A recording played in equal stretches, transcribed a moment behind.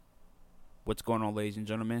What's going on, ladies and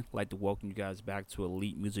gentlemen? I'd like to welcome you guys back to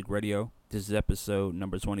Elite Music Radio. This is episode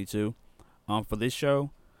number 22. For this show,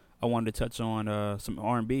 I wanted to touch on some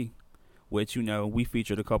R&B, which we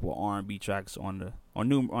featured a couple of R&B tracks on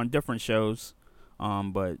different shows.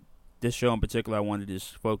 But this show in particular, I wanted to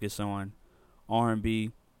just focus on R&B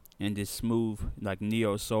and just smooth, like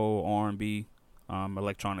neo soul R&B,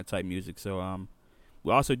 electronic type music. So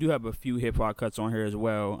we also do have a few hip hop cuts on here as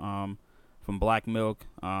well. From Black Milk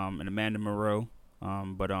and Amanda Moreau.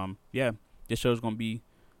 This show's gonna be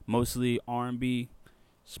mostly R&B,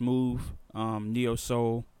 smooth, neo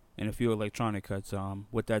soul, and a few electronic cuts.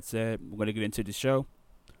 With that said, we're gonna get into the show.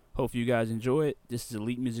 Hope you guys enjoy it. This is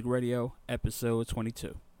Elite Music Radio, episode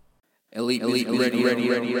 22. Elite Music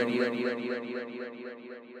Radio.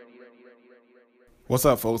 What's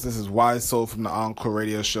up, folks? This is Wise Soul from the Encore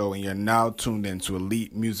Radio Show, and you're now tuned in to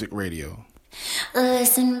Elite Music Radio.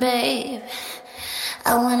 Listen, babe,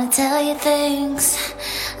 I wanna tell you things.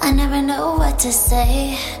 I never know what to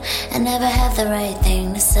say. I never have the right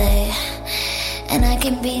thing to say. And I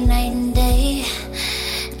can be night and day,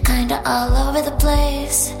 kinda all over the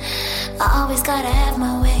place. I always gotta have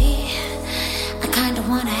my way. I kinda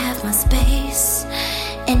wanna have my space.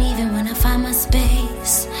 And even when I find my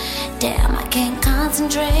space, damn, I can't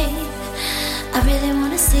concentrate. I really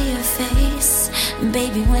wanna see your face.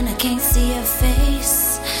 Baby, when I can't see your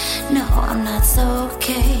face, no, I'm not so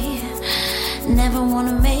okay. Never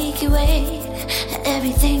wanna make you wait.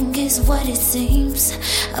 Everything is what it seems.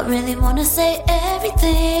 I really wanna say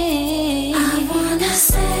everything. I wanna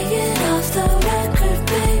say it off the record,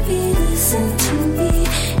 baby, listen to me.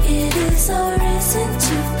 It is our reason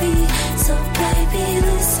to be. So baby,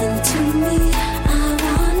 listen to me. I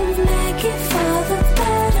wanna make it for the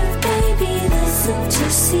better, baby, listen to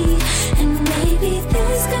see. And maybe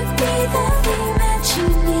this could be the thing that you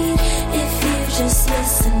need if you just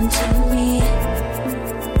listen to me.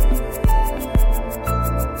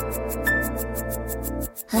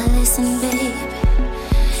 Listen, babe,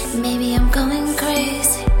 maybe I'm going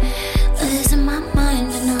crazy. Listen, my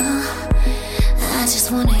mind and all. I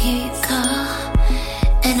just wanna hear you call,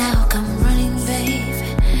 and I'll come running, babe.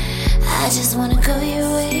 I just wanna go your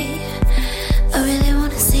way. I really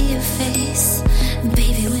wanna see your face.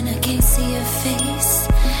 Baby, when I can't see your face,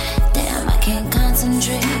 damn, I can't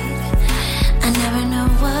concentrate. I never know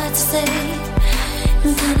what to say.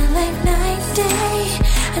 I'm kinda like night and day.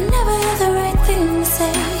 I never have the right thing to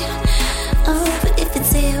say. Oh, but if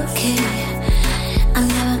it's okay, I'm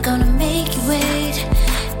never gonna make you wait.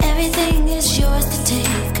 Everything is yours to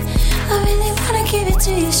take. I really wanna give it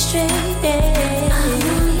to you straight. I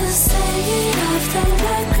wanna say it off the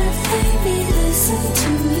record, baby, listen to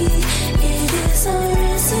me. It is a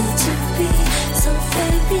reason to be. So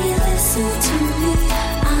baby, listen to me.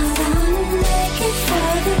 I wanna make it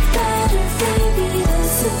for the better, baby,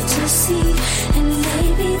 listen to see. And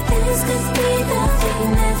maybe this could be the thing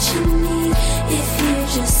that you need if you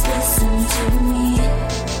just listen to me.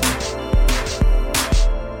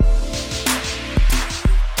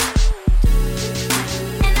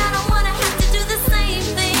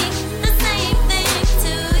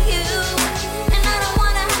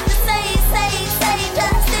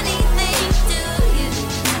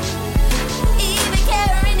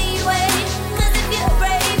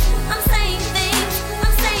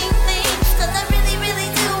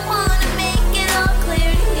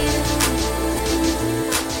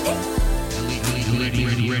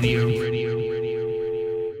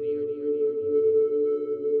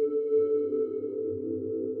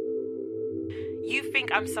 You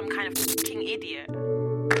think I'm some kind of fucking idiot?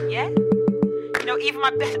 Yeah? Even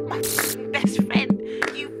my best friend,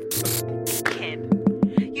 you kid.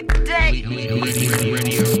 You dirty.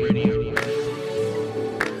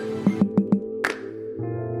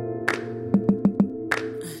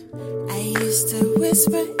 I used to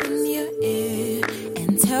whisper in your ear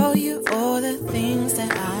and tell you all the things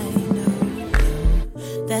that I know,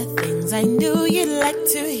 the things I knew you'd like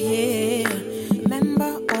to hear.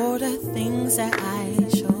 Remember all the things that I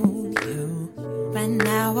showed you, but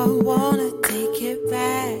now I wanna take it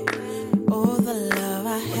back. All the love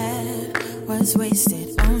I had was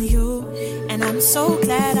wasted on you, and I'm so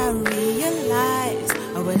glad I realized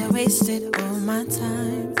I would've wasted all my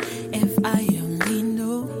time if I only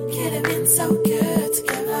knew. Could have been so good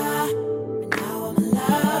together, but now I'm a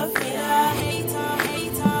love hater.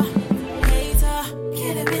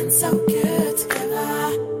 Could have been so good together.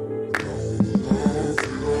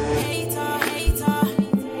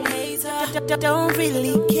 Don't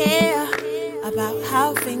really care about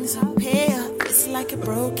how things appear. It's like a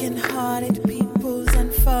broken-hearted people's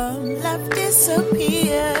and firm love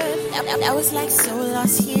disappeared. That was like so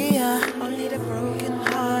last year. Only the broken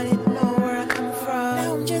hearted know where I come from.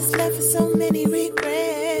 Now I'm just left with so many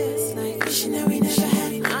regrets. Like wishing that we never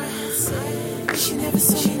had enough. Wish you never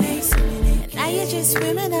saw me next. And now you're just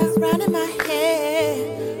swimming around in my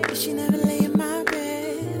head. Wish you never lay in my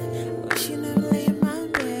bed. Wish you never lay in my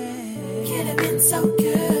bed. Could have been so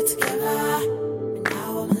good together. But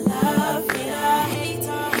now I'm in love with her.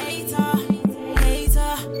 Hater, hater,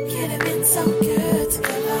 hater. Could have been so good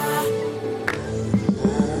together.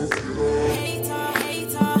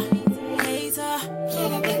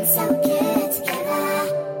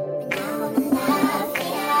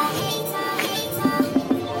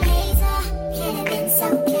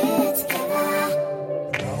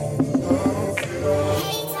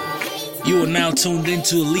 You are now tuned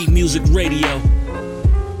into Elite Music Radio.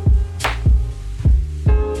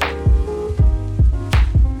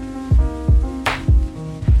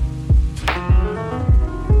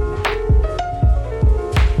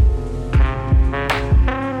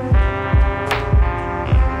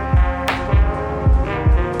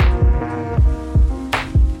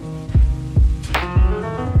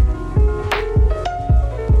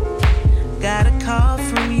 Got a call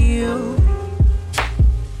from you.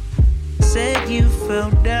 Said you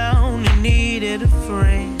fell down and needed a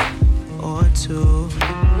friend or two.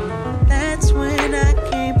 That's when I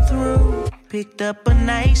came through. Picked up a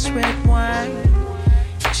nice red wine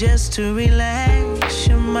just to relax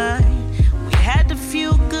your mind. We had a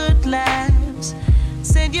few good laughs.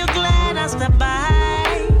 Said you're glad I stopped by.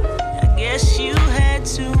 I guess you had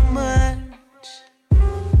too much.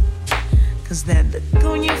 Cause that look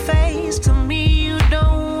on your face to me, you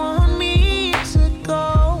don't want me to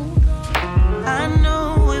go. I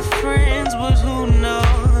know we're friends, but who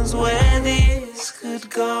knows where this could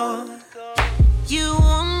go. You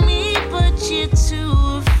want me, but you're too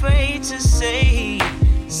afraid to say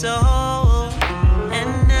so.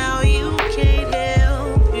 And now you can't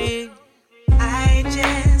help it. I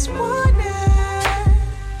just wanna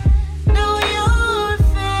know your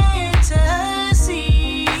fantasy.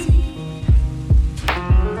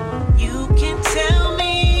 You can tell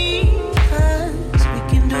me, 'cause we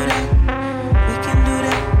can do that. We can do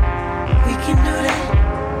that. We can do that.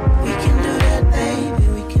 We can do that, baby.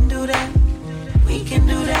 We can do that. We can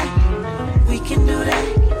do that. We can do that.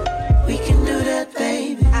 We can do that,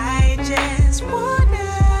 baby. I just wanna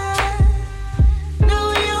know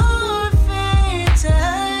your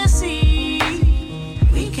fantasy.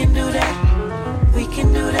 We can do that. We can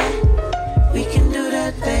do that. We can do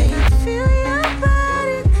that, baby. Feel your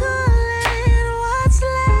body calling. What's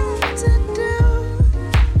left to do?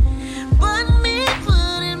 But me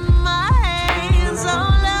putting my hands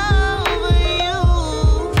all over you.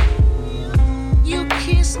 You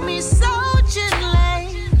kissed me so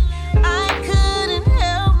gently, I couldn't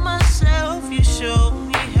help myself. You showed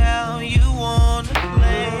me how you wanna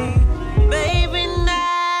play. Baby,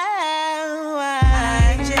 now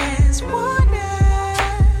I just wanna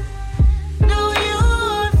know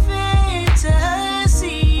your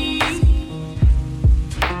fantasy.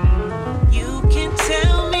 You can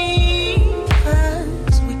tell me,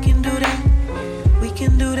 'cause we can do that. We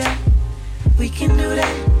can do that. We can do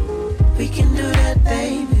that. We can do that,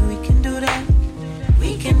 baby. We can do that. We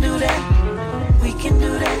can do that. We can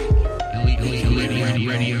do that.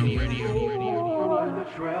 The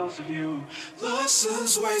trails of you,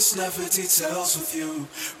 lessons waste never details with you.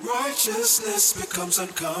 Righteousness becomes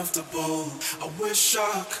uncomfortable. I wish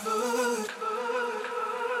I could.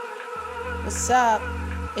 What's up?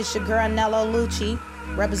 It's your girl Nello Lucci,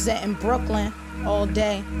 representing Brooklyn all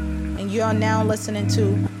day. And you're now listening to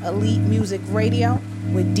Elite Music Radio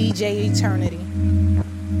with DJ Eternity.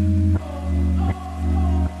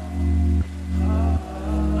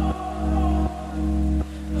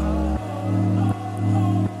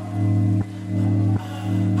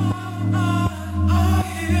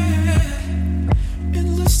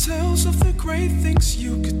 Endless tales of the great things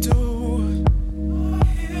you could do.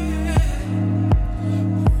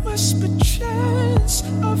 Whispered chants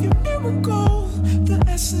of your miracle, the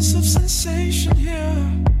essence of sensation here,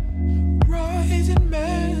 right in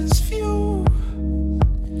man's view.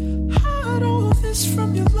 Hide all this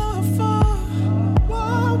from your lover.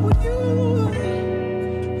 Why would you?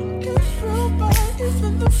 Get thrilled by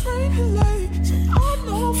even the frame he laid. So I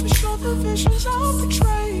know for sure the visions I'll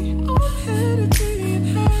betray. I'm here to be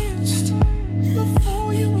enhanced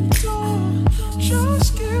before you endure.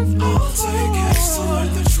 Just give me I'll take haste to learn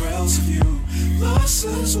the trails of you.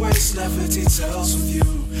 Lessons waste never details with you.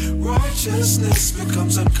 Righteousness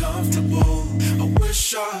becomes uncomfortable. I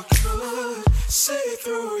wish I could see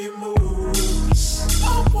through your moves. I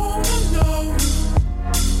wanna know.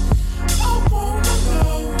 I wanna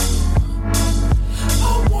know.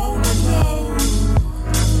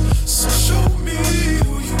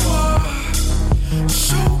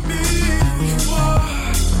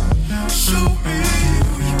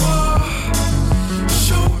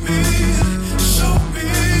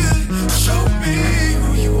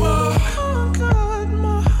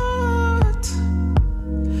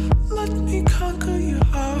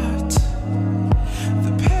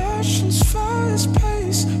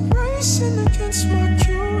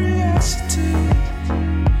 intensity.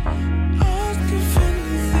 I'd give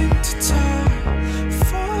anything to tell.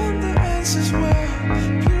 Find the answers where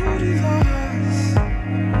beauty lies.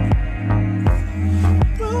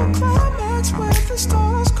 Real climax where the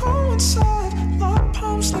stars coincide. Lock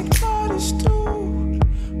palms like bodies do.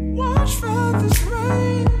 Watch feathers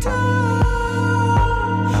rain down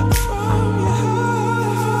from your head.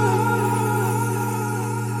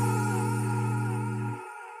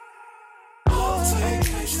 I'll take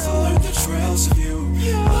nature to learn the trails of you.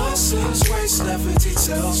 Lessons, waste, never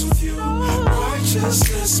details with you.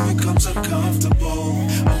 Righteousness becomes uncomfortable.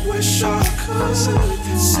 I wish I could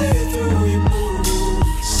see through your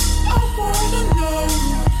moves. I wanna know.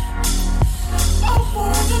 I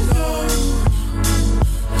wanna know.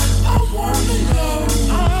 I wanna know.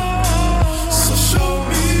 So show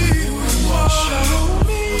me who you are. Show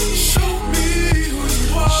me who you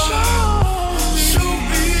are. Show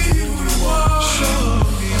me who you are.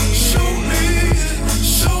 Show me.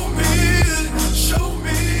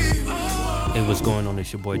 Hey, what's going on?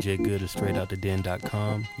 It's your boy Jay Good of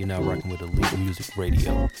StraightOutTheDen.com. You're now rocking with Elite Music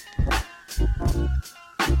Radio.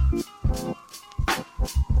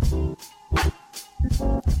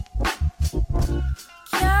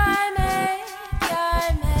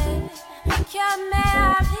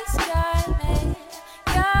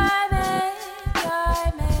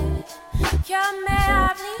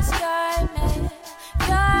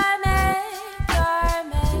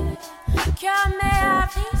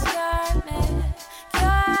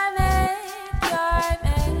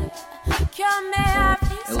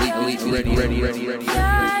 Elite ready.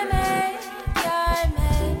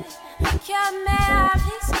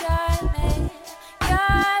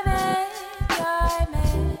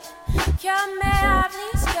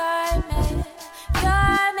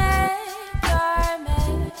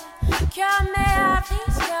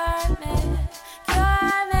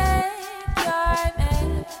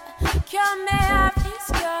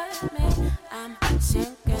 I'm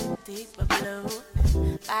sinking deeper blue.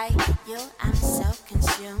 By you, I'm so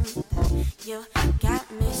consumed. You got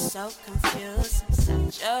me so confused. I'm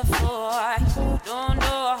such a fool. You don't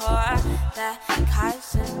know that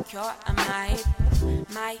cousin cure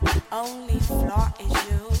my only flaw is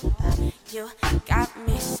you. You got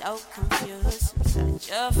me so confused. I'm such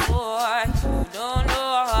a fool. You don't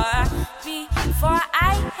know. Before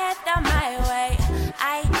I head down my way,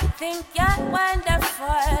 I think you're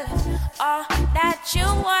wonderful. All that you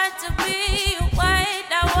want to be, what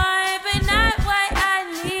I want, but not what I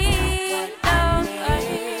need. No,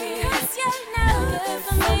 'cause you're not good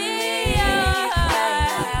for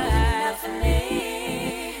me.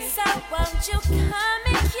 So won't you come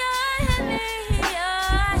and cure me?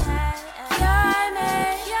 Cure me, cure me,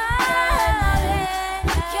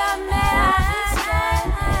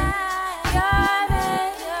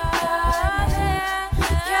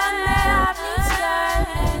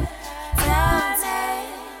 Don't take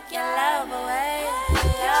your love away.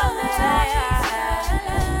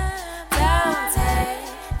 Don't take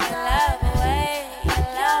your love away.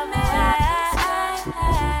 Your love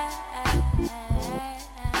away.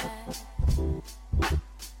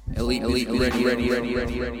 Elite ready.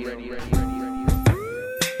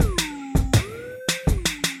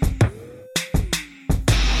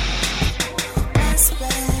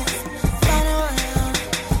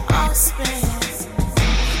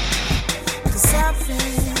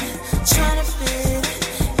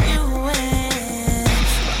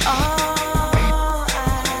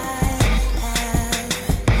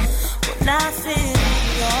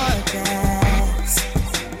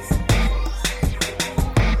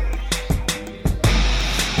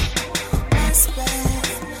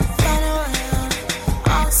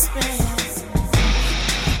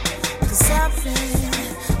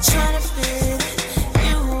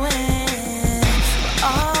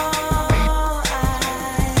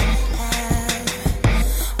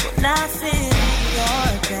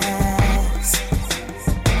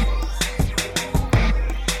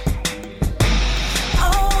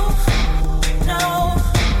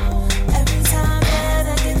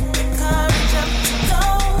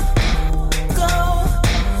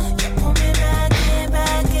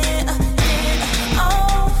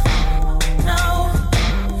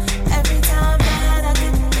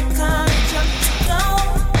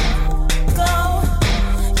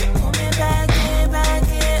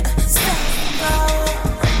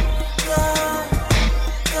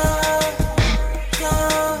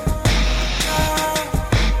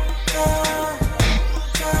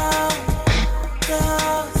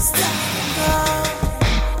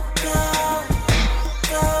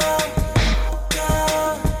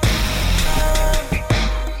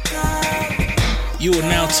 You are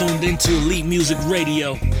now tuned into Elite Music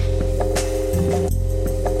Radio.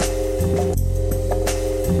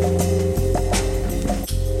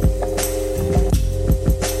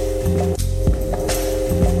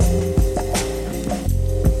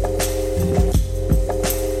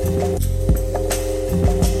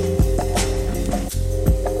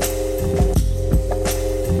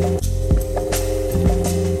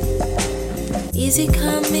 Easy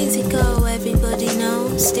come, easy go, everybody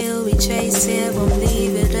knows. Still we chase it, won't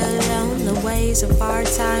leave it alone. The waves of our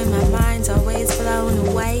time, my mind's always blown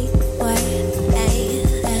away.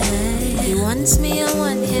 He wants me, I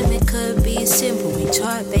want him, it could be simple. We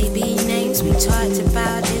taught baby names, we talked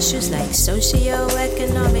about issues like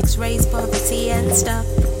socioeconomics, race, poverty and stuff.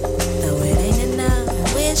 Though it ain't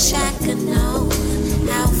enough, wish I could know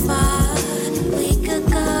how far we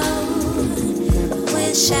could go.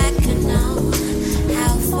 Wish I could know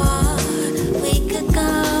how far we could go.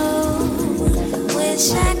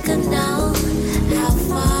 Wish I could know how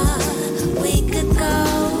far we could go.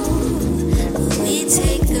 Will we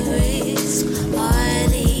take the risk or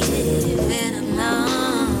leave it alone?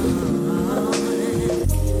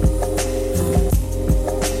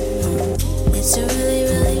 It's a really,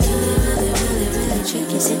 really, really, really, really, really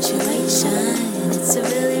tricky situation. It's a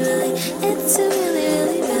really, really, it's a really,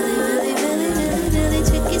 really, really, really, really, really, really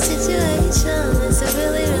tricky situation. It's a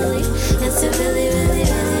really, really, it's a really, really,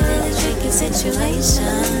 really, really tricky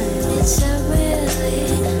situation. It's a really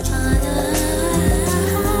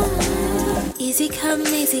easy come,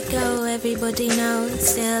 easy go, everybody knows.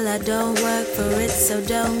 Still I don't work for it, so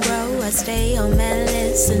don't grow. I stay on my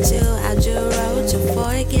list until I road to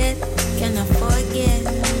forget. Can I forget?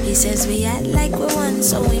 He says we act like we're one,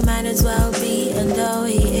 so we might as well be. And though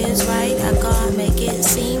he is right, I can't make it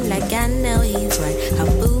seem like I know he's right. How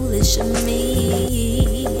foolish of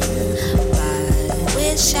me. But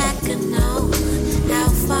wish I could know how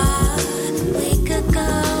far we could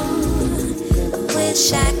go.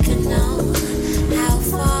 Wish I could know how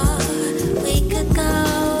far we could go.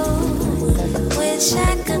 Wish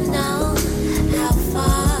I could know how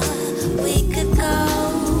far we could go.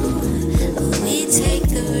 Will we take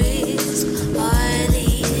the risk or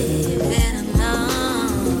leave it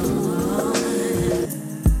alone?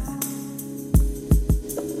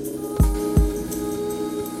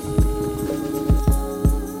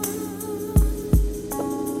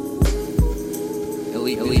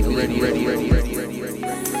 Elite ready.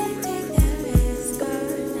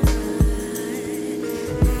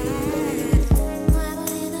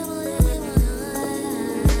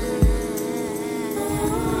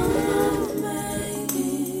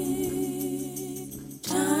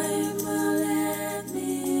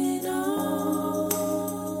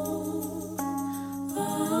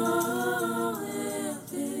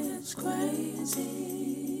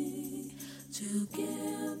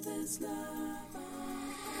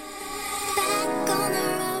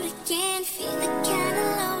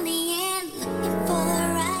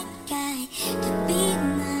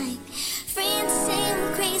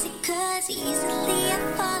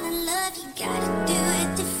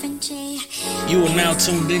 You are now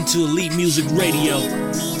tuned into Elite Music Radio.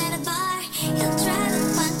 Yeah.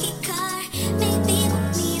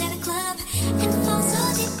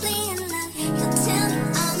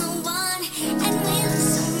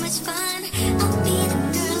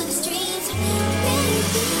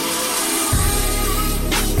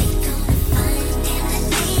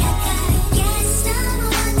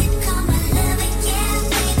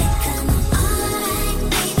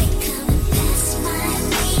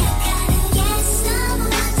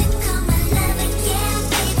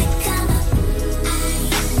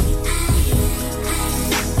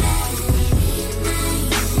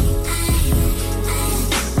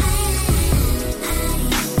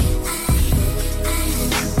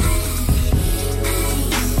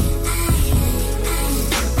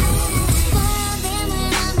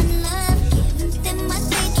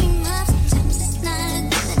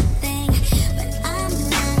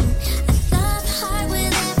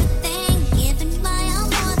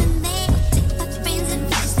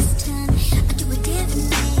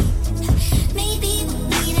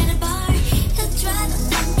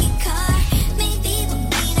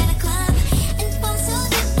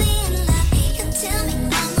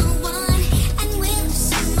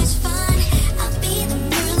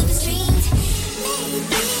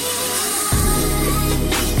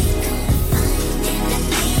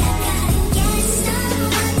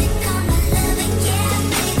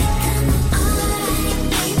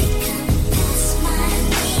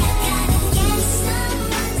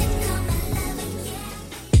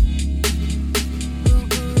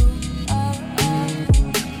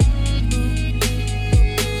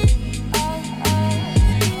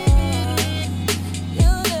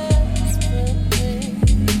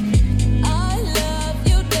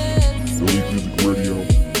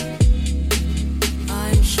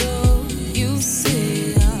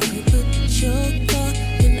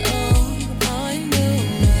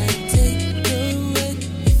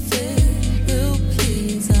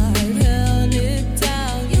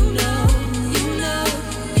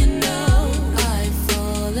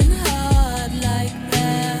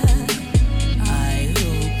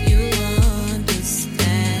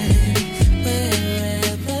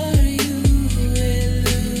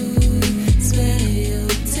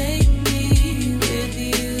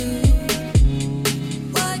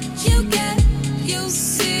 you get, you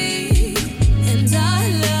see, and I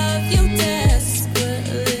love you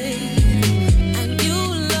desperately, and you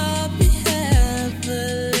love me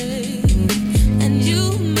heavily, and you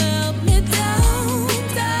melt me down,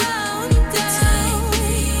 down, down. Take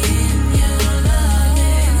me in your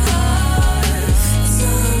loving heart,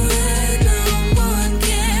 somewhere no one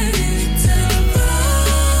can interrupt.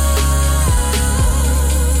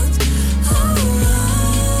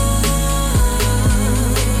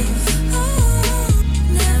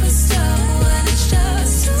 Never stop when it's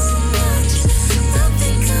just too much.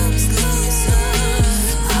 Nothing comes closer.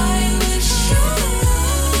 I wish your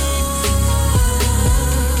love.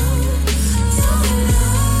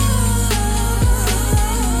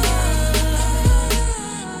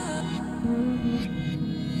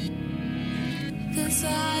 'Cause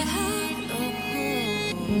I have no home.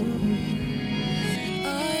 I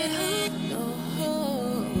have no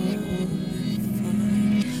home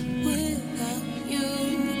without you,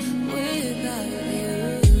 without you.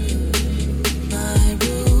 My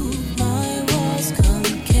roof, my walls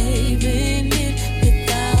come caving in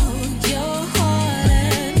without your heart,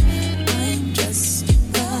 and I'm just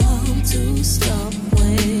about to stop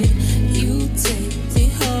when you take me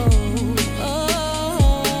home.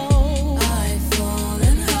 Oh, I've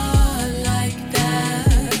fallen hard like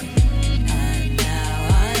that, and now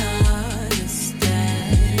I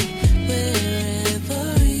understand. Wherever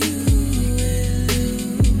you will,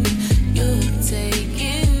 you're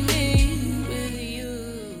taking me with you.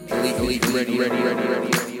 Elite Radio.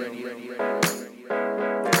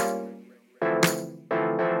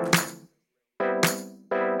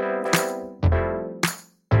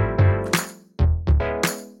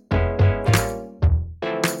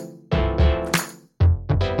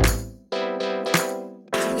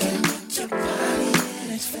 Your body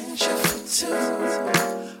and adventure for two,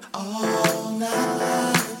 all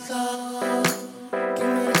night long.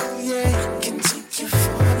 Yeah, can take you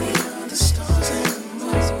far beyond the stars and the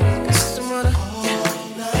moon. 'Cause I'm on all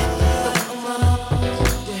night long.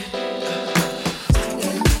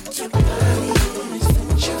 Yeah, your body and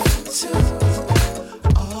adventure for two,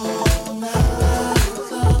 all night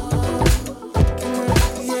long.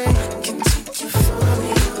 Yeah, can take you far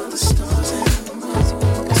beyond the stars and the moon.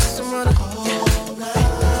 'Cause I'm on all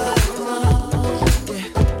night long. Yeah,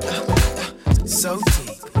 so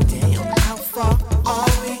deep, damn, how far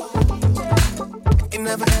are we? I can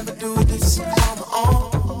never ever do this on my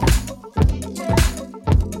own.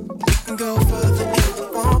 We can go further if you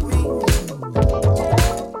want me,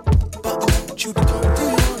 but I want you to go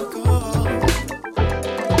where you wanna go.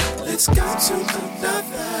 Let's go to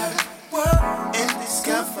another world and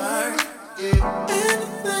discover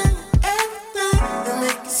anything, everything that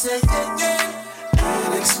make you say yeah, yeah.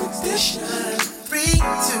 An expedition, 3,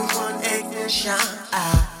 2, 1, ignition.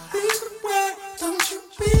 Lead the way, don't you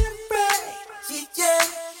be afraid, yeah, yeah.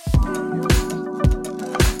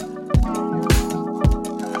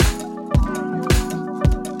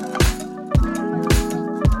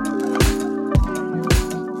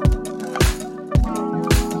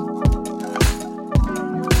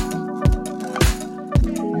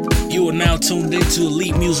 You are now tuned into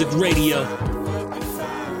Elite Music Radio.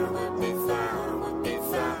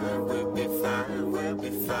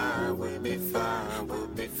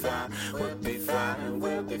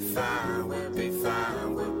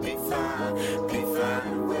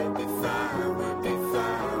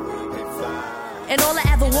 And all I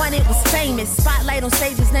ever wanted was famous. Spotlight on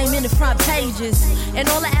stages, name in the front pages. And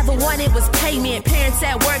all I ever wanted was payment. Parents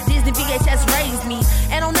at work, Disney VHS raised me.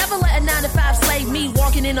 And I'll never let a 9-to-5 slave me.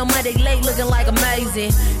 Walking in on Monday late looking like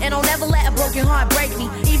amazing. And I'll never let a broken heart break me.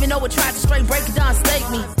 Even though it tried to straight break it down, stake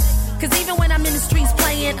me. Cause even when I'm in the streets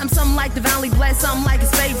playing, I'm something like divinely blessed, something like his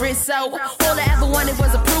favorite. So all I ever wanted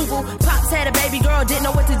was approval. Pops had a baby girl, didn't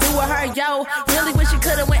know what to do with her, yo. Really wish he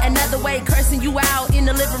could've went another way, cursing you out in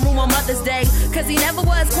the living room on Mother's Day. Cause he never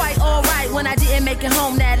was quite alright when I didn't make it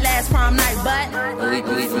home that last prom night, but Elite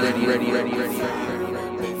Radio.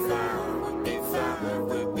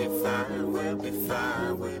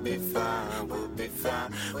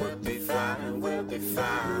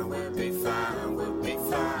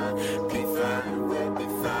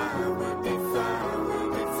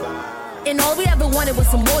 And all we ever wanted was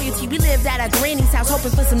some loyalty. We lived at our granny's house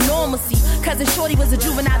hoping for some normalcy. Cousin Shorty was a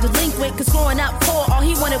juvenile delinquent. Cause growing up poor, all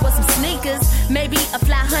he wanted was some sneakers. Maybe a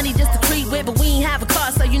fly honey just to creep with. But we ain't have a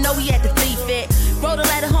car, so you know we had to fleet fit. Wrote a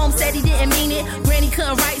letter home, said he didn't mean it. Granny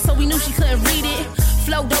couldn't write, so we knew she couldn't read it.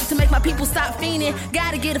 Flow dope to make my people stop fiending.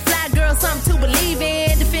 Gotta get a fly girl something to believe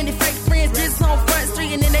in. Defended fake friends, this on Front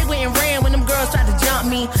Street, and then they went and ran when them girls tried to jump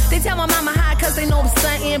me. They tell my mama high cause they know I'm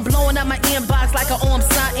stunting. Blowing up my inbox like I owe 'em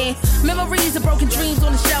something. Memories of broken dreams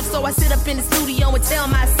on the shelf, so I sit up in the studio and tell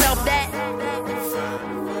myself that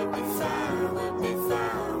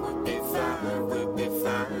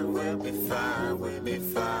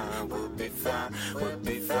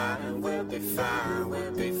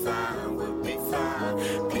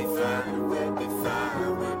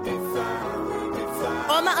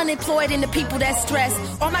all my unemployed and the people that stress.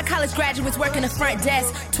 All my college graduates working the front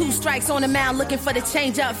desk. 2 strikes on the mound looking for the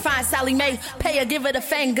change up. Find Sally Mae, pay her, give her the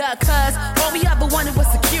finger. Cause all we ever wanted was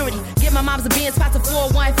security. Give my mom's a Benz, spots a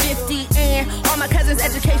 4150. And all my cousins'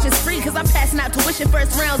 education's free. Cause I'm passing out tuition,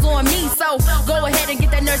 first rounds on me. So go ahead and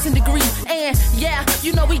get that nursing degree. And yeah,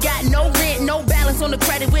 you know we got no rent, no balance on the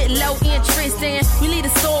credit with low interest. And we leave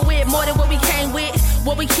the store with more than what we came with.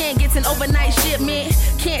 What we can't get's an overnight shipment.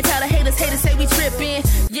 Can't tell the haters say we tripping.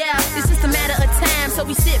 Yeah, it's just a matter of time. So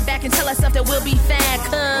we sit back and tell ourselves that we'll be fine.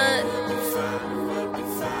 Cause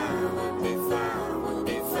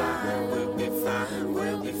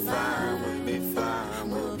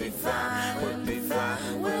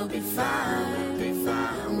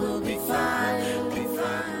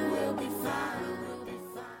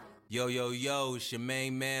Yo, yo, yo, it's your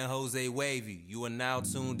main man, Jose Wavy. You are now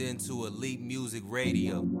tuned into Elite Music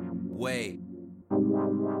Radio. Wave.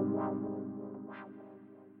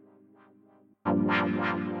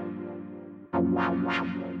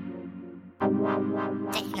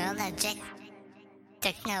 Technologic,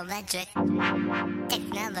 technologic,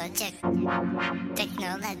 technologic,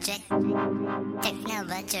 technologic,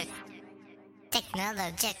 technologic,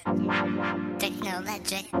 technologic,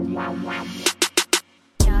 technologic.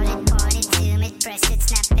 Chart it, point it, zoom it, press it,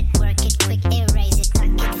 snap it, work it, quick erase it,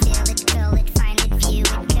 lock it, fill it, call it, find it, view it,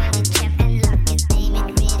 code it, chop and lock it, name it,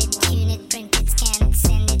 read it, tune it, print it, scan it,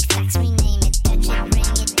 send it, fax, rename it, touch it,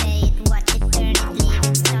 bring it, pay it, watch it, turn it, leave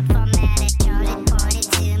it, stop, format it, chart it, point it,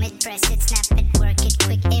 zoom it, press it, snap it, work it,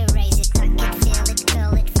 quick erase it, lock it, fill it,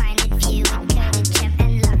 call it, find it, view it, code it, chop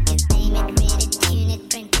and lock it, name it, read it, tune it,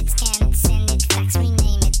 print it, scan it, send it, fax,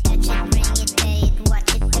 rename it, touch it, bring it, pay it, watch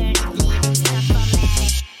it, turn it, leave it, stop, format it.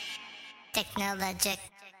 Technologic.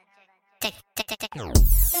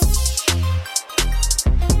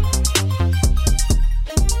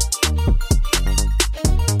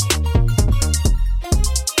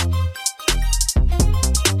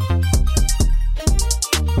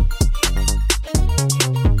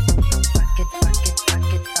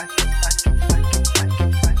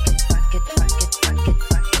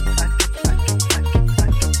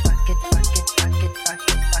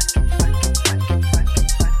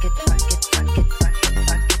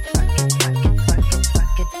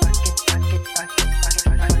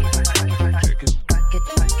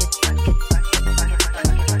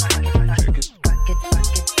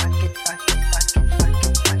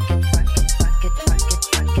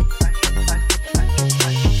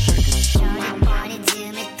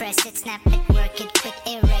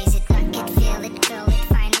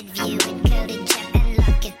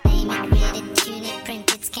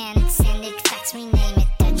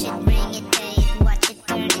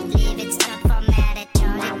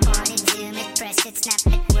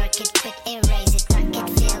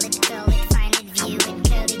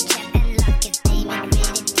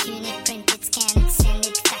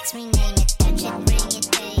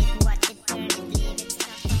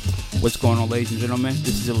 What's going on, ladies and gentlemen?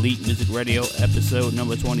 This is Elite Music Radio, episode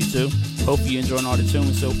number 22. Hope you're enjoying all the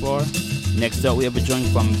tunes so far. Next up, we have a joint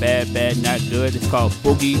from Bad Bad Not Good. It's called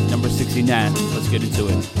Boogie number 69. Let's get into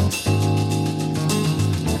it.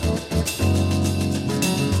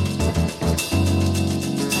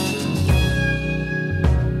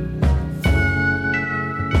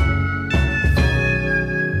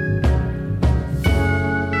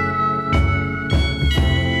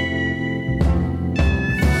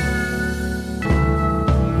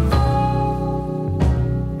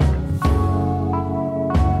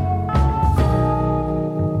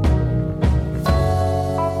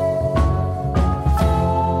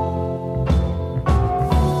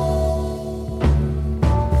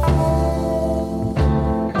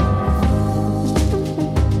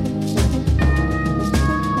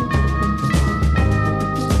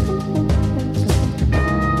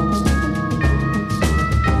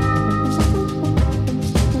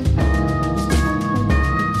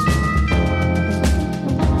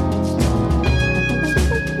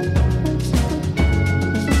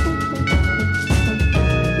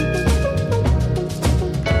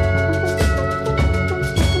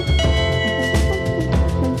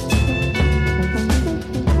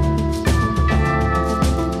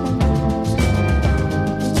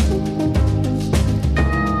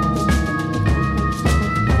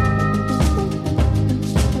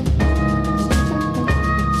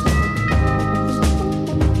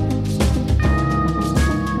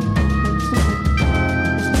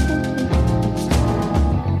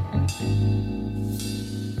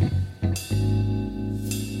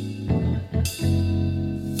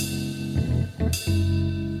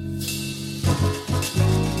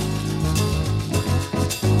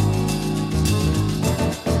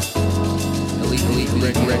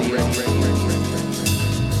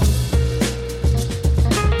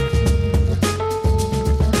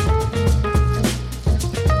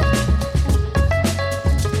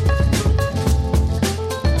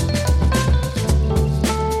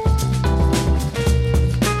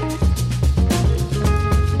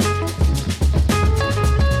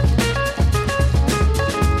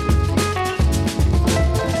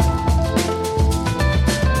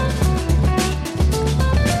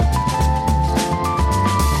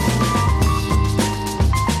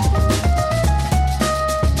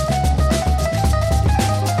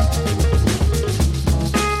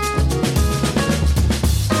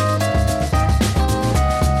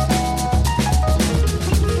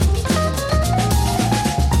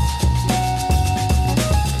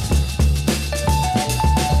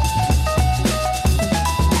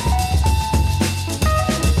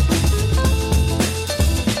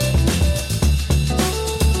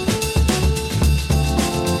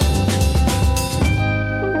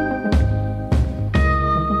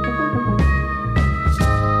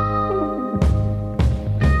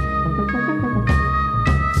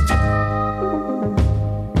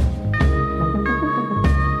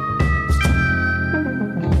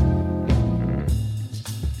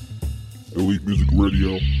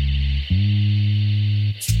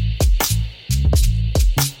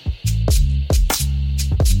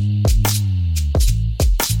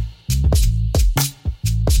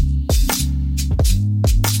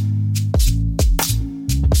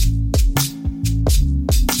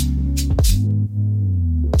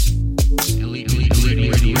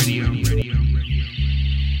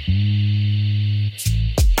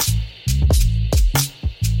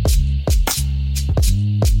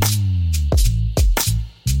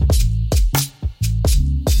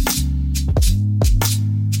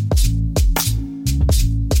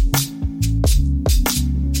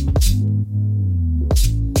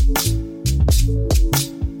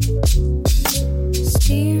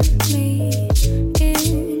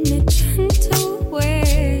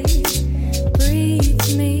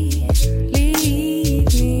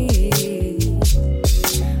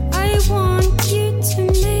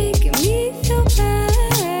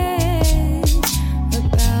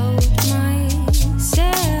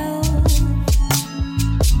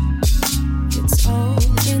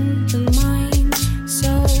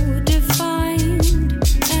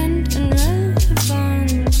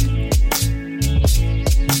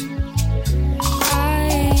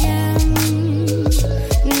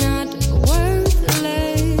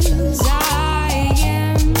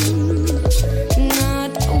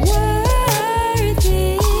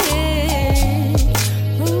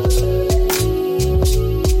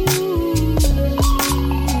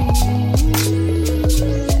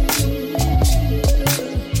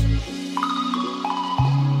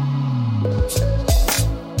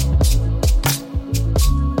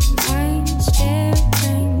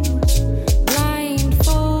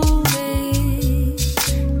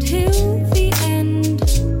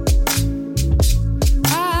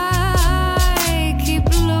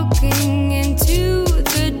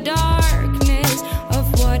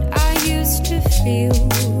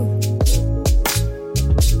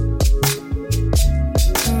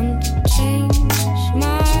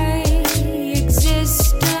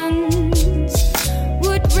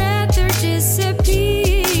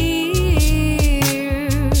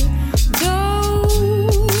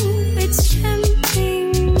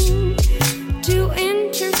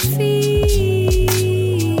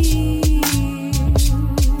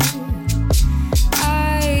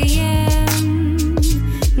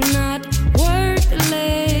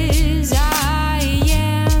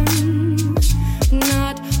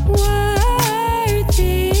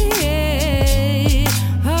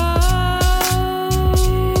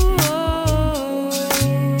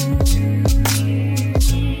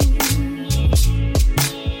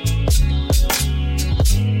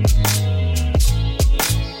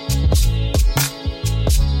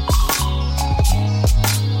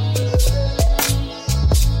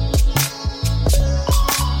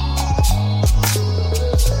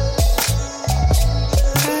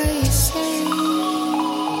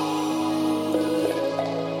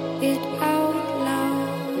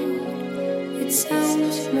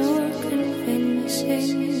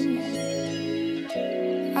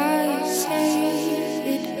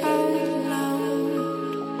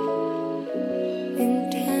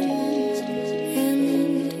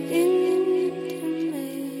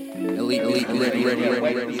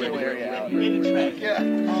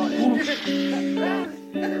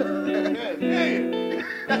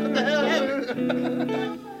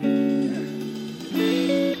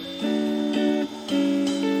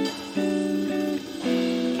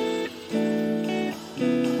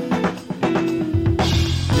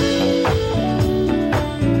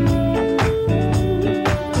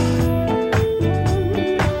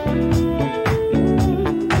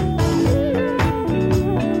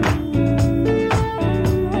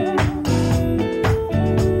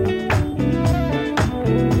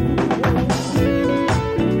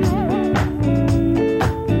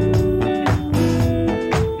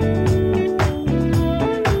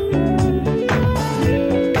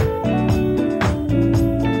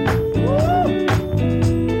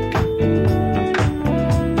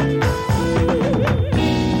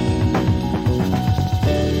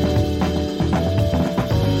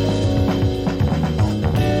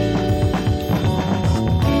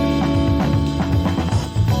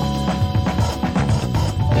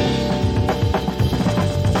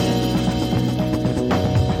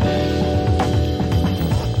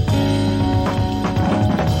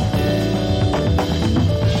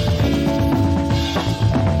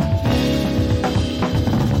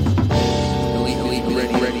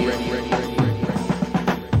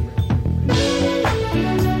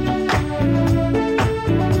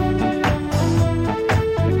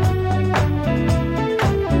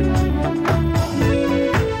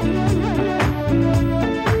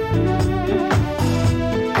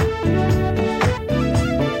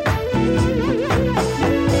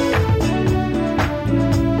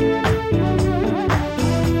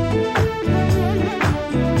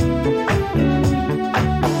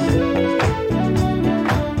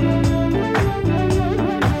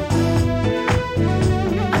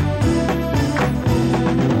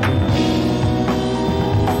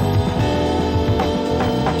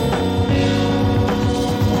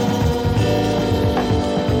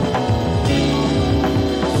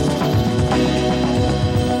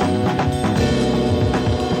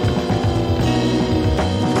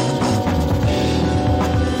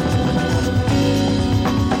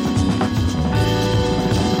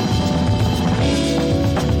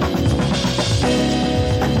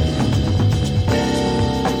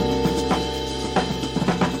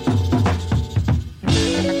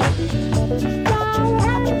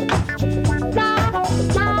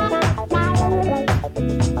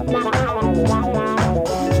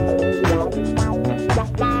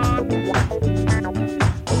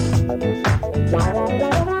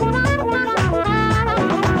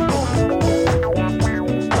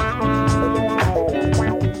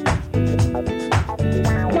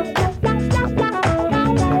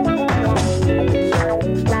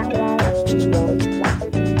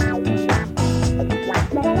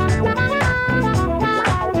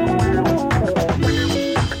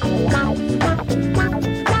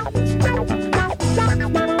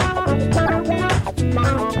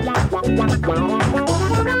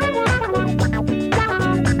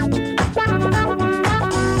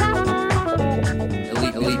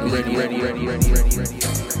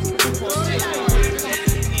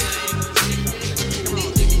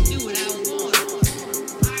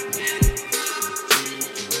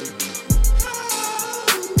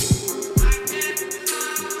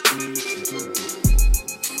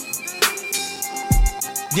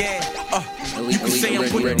 Yeah, you can say I'm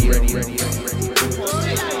putting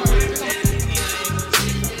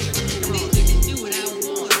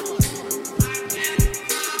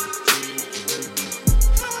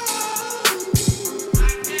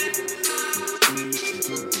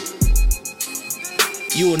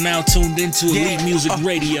You are now tuned into Elite Music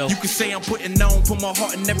Radio. You can say I'm putting on, put my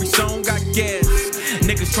heart in every song, I guess.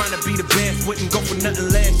 Niggas trying to be the best, wouldn't go for nothing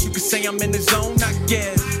less. You can say I'm in the zone, I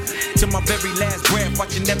guess. To my very last breath,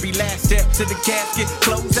 watching every last step to the casket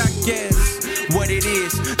close, I guess. What it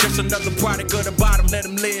is, just another product of the bottom, let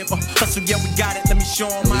them live. Hustle, yeah, we got it, let me show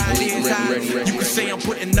them how it is. You can say I'm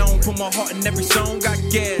putting on, put my heart in every song, I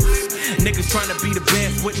guess. Niggas trying to be the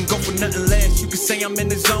best, wouldn't go for nothing less. You can say I'm in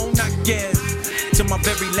the zone, I guess. To my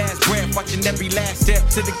very last breath, watching every last step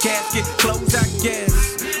to the casket close, I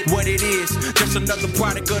guess. What it is, just another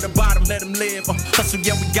product of the bottom, let them live. Hustle,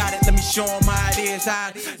 yeah, we got it, let me show them how it is.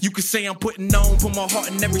 You can say I'm putting on, put my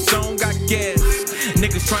heart in every song, I guess.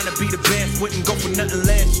 Niggas trying to be the best, wouldn't go for nothing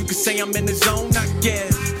less. You can say I'm in the zone, I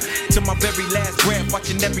guess. To my very last breath,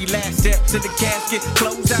 watching every last step to the casket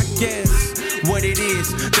close, I guess. what it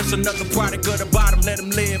is. Just another product of the bottom, let them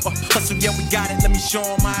live. Hustle, yeah, we got it, let me show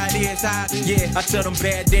them how it is. I tell them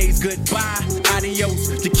bad days goodbye,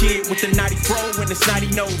 adios. The kid with the naughty fro and the snotty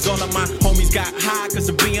nose. All of my homies got high cause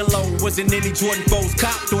of being low. Wasn't any Jordan foes,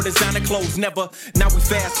 copped or designer clothes, never. Now we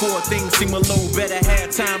fast forward, things seem a little better.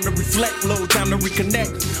 Had time to reflect, little time to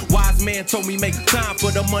reconnect. Wise man told me make time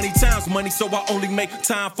for the money times money, so I only make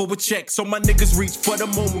time for a check. So my niggas reach for the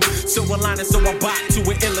moon, silver lining, so I bop to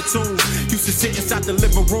an illa tune. Used to sit inside the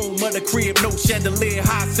living room of the crib, no chandelier,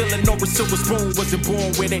 high ceiling, no silver spoon. Wasn't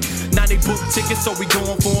born with it. Now they book tickets, so we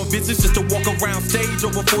going for visits just to walk around stage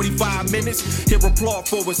over 45 minutes. Hear applaud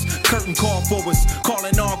for us, curtain call for us,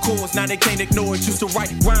 calling all chords. Now they can't ignore it. Used to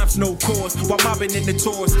write rhymes, no chords, while mobbing in the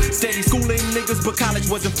tours. Steady schooling niggas, but college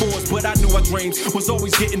wasn't forced. But I knew our dreams was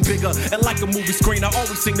always getting bigger. And like a movie screen, I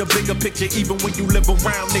always seen the bigger picture. Even when you live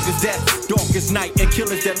around niggas that darkest night, and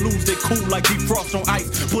killers that lose their cool like defrost on ice.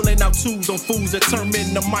 Pulling out tools on fools that turn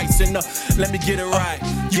into mice. And let me get it right.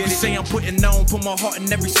 You can say I'm putting on, put my heart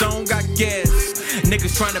in every song I guess.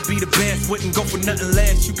 Niggas trying to be the best, wouldn't go for nothing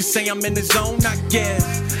less. You can say I'm in the zone, I guess.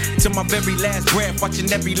 To my very last breath,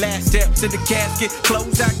 watching every last step to the casket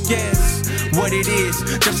close, I guess. What it is,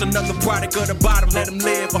 just another product of the bottom, let them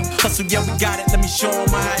live. Hustle, yeah, we got it, let me show them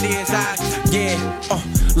how it is.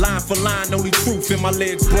 Line for line, only truth in my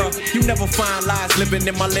legs, bruh. You never find lies living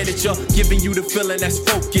in my literature, giving you the feeling that's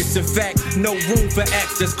focused. In fact, no room for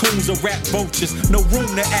acts, that's coons or rap vultures. No room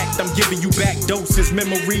to act, I'm giving you back doses.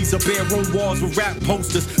 Memories of bare room walls with rap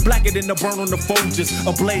posters. Blacker than the burn on the Folgers,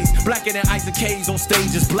 ablaze. Blacker than Isaac Hayes on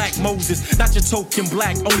stages, Black Moses. Not your token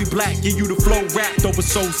black, only black. Give you the flow rapped over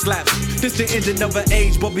soul slaps. This the ending of an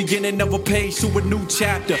age, but beginning of a page to a new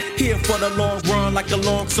chapter. Here for the long run, like a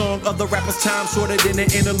long song. Other rappers' time shorter than an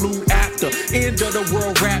interlude after. End of the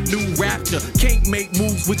world rap, new rapture. Can't make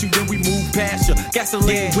moves with you, then we move past you.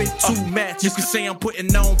 Gasoline with two matches. You can say I'm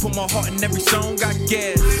putting on, put my heart in every song, I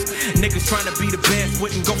guess. Niggas trying to be the best,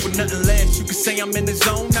 wouldn't go for nothing less. You can say I'm in the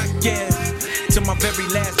zone, I guess. To my very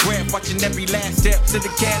last breath, watching every last step to the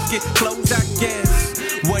casket close, I guess.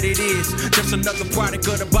 What it is, just another product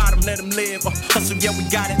of the bottom, let them live. Hustle, yeah, we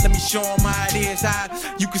got it, let me show them how it is.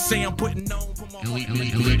 You can say I'm putting on, put my heart in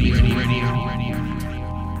every song.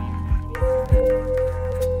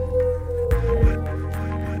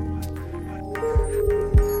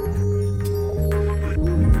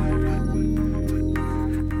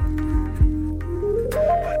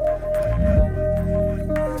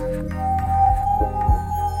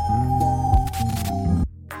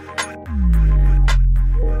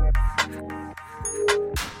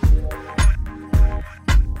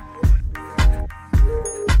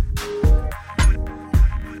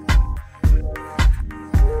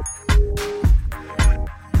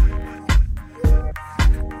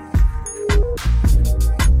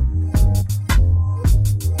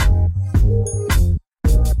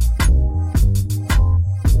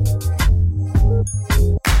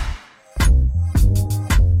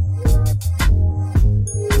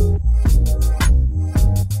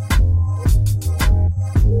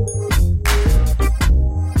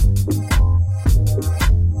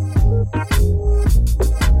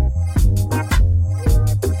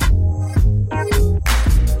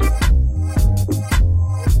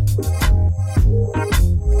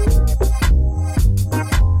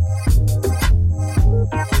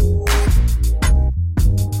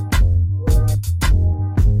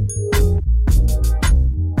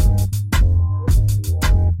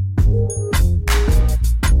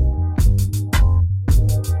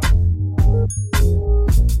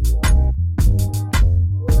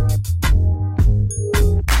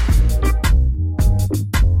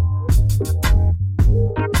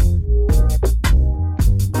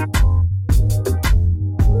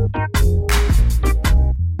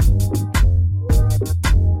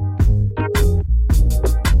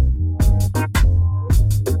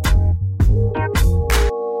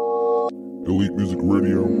 Elite Music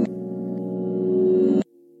Radio.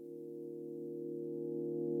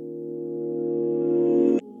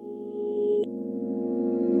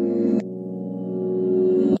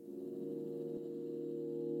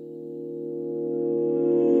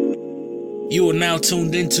 You are now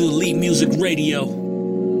tuned into Elite Music Radio.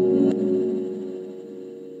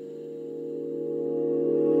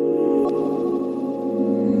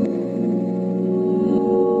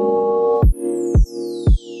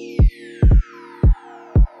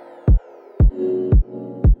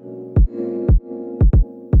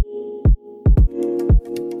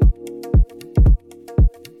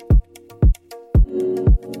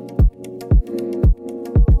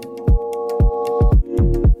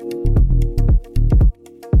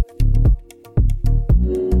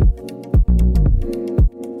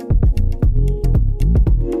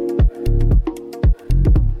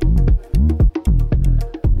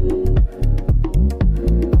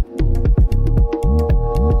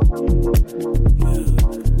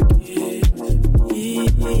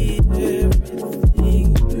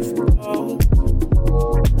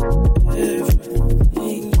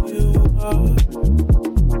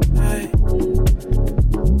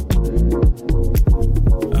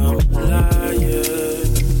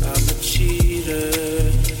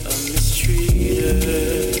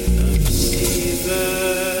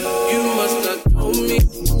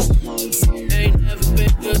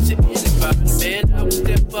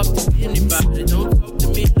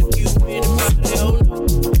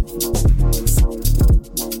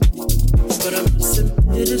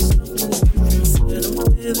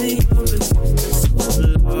 the openness of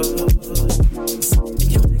love.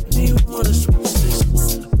 You make me wanna switch this.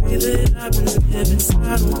 The way that I've been living,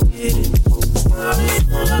 I don't get it. Sorry,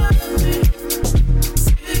 love me.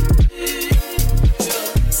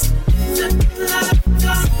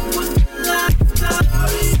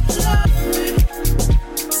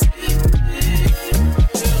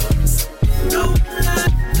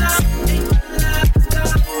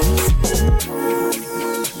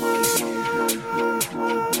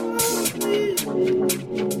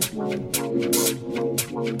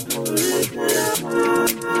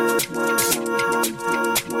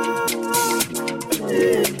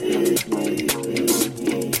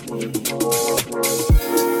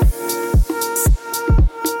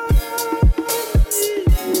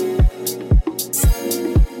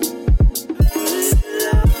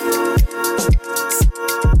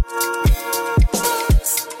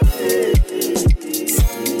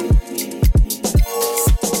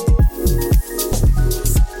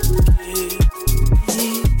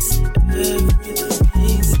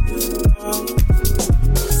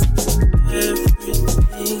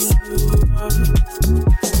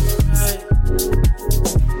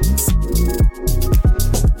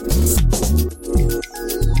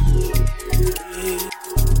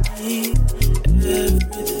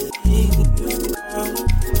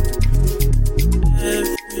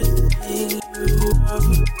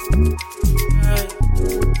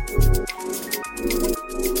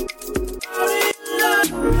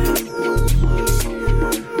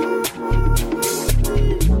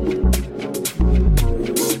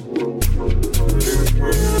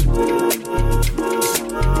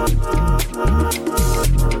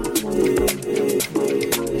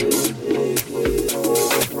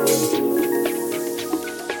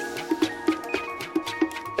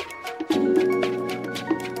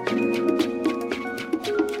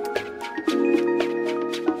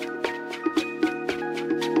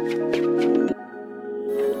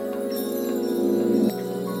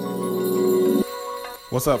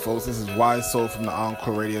 What's up, folks? This is Wise Soul from the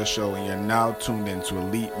Encore Radio Show, and you're now tuned in to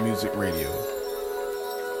Elite Music Radio.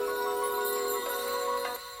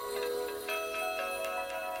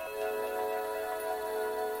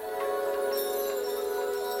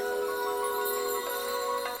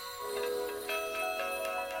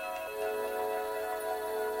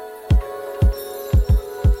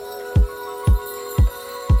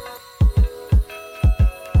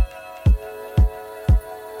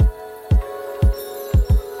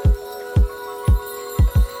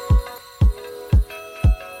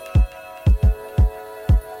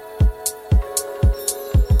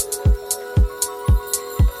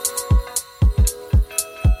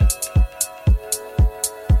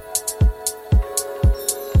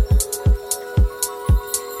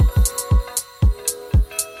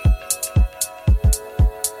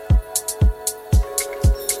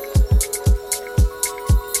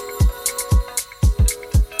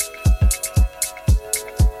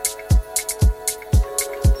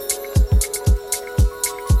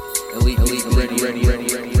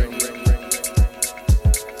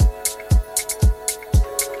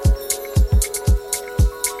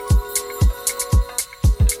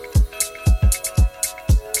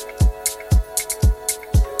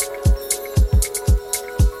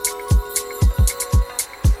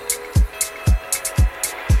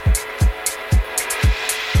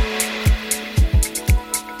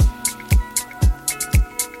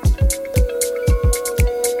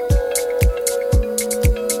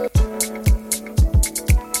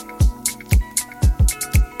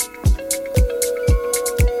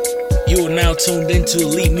 You are now tuned into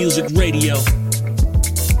Elite Music Radio.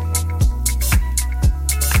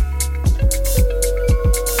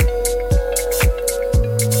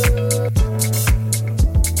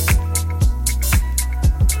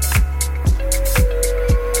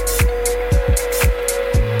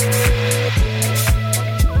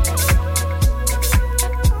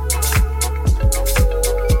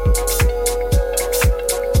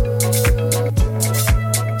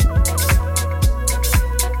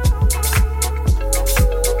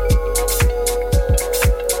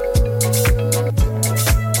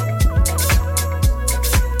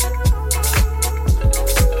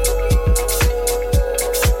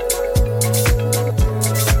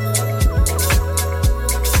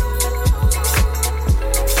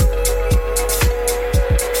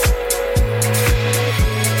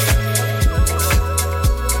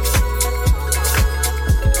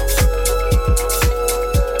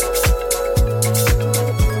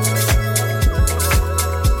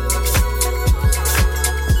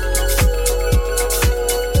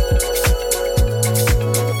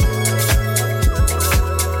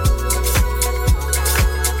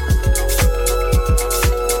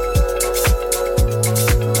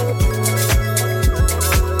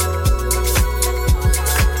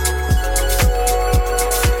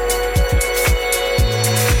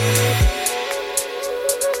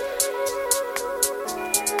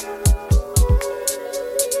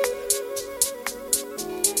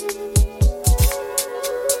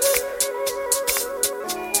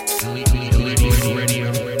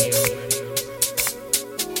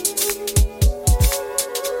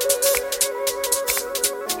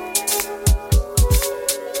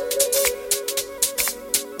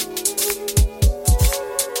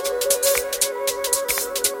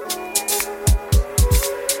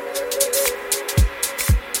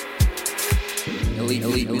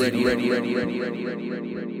 Elite Radio.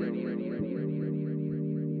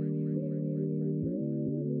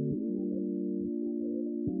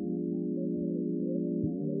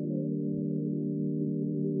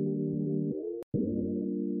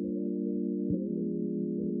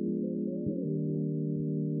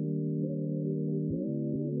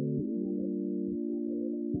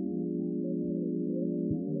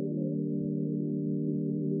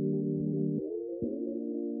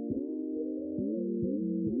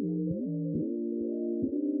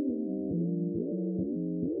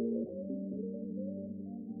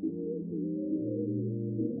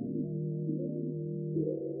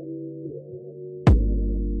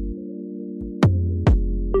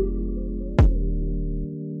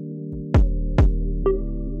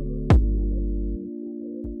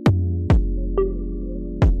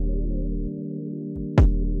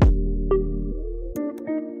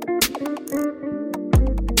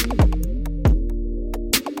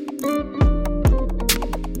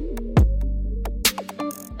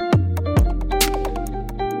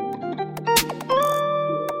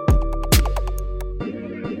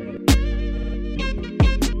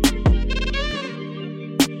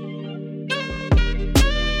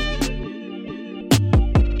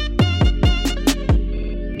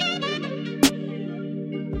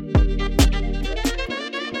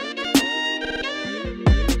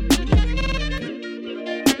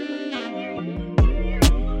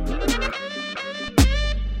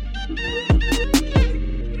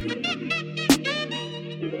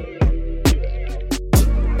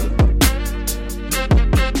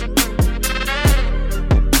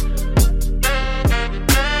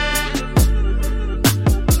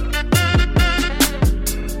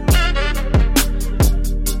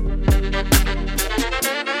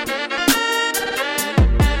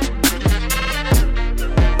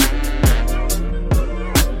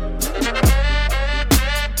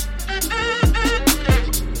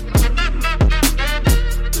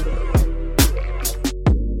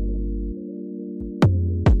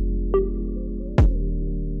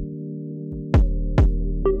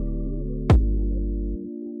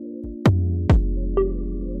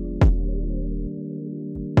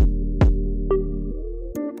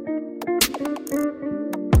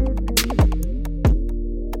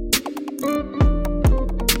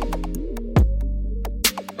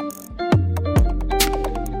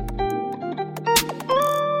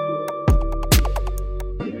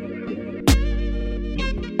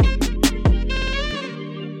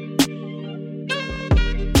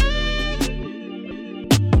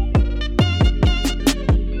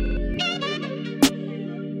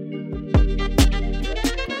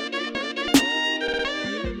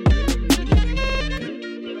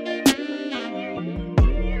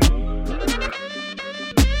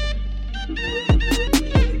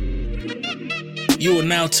 You are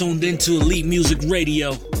now tuned into Elite Music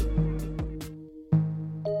Radio.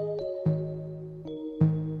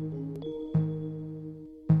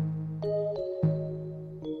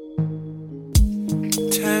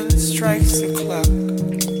 Strikes the clock.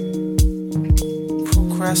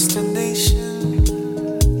 Procrastination.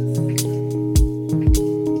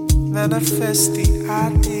 Manifest the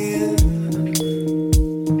idea.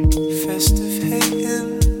 Festive hating.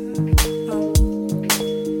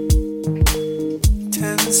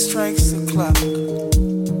 10 strikes the clock.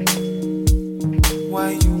 Why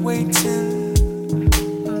you waiting?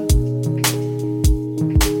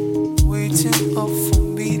 Waiting up for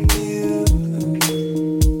me, dear.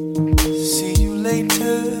 See you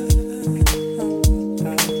later.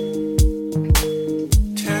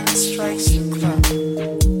 10 strikes the clock.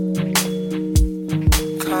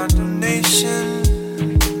 Condemnation.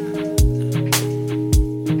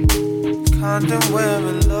 Condom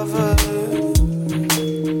wearing lover.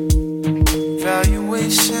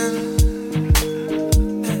 Valuation.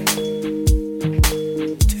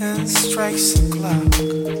 10 strikes the clock.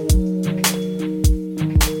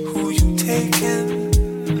 Who you taking?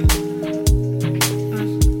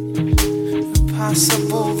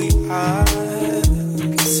 Impossible the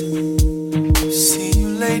odds. See you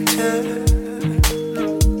later.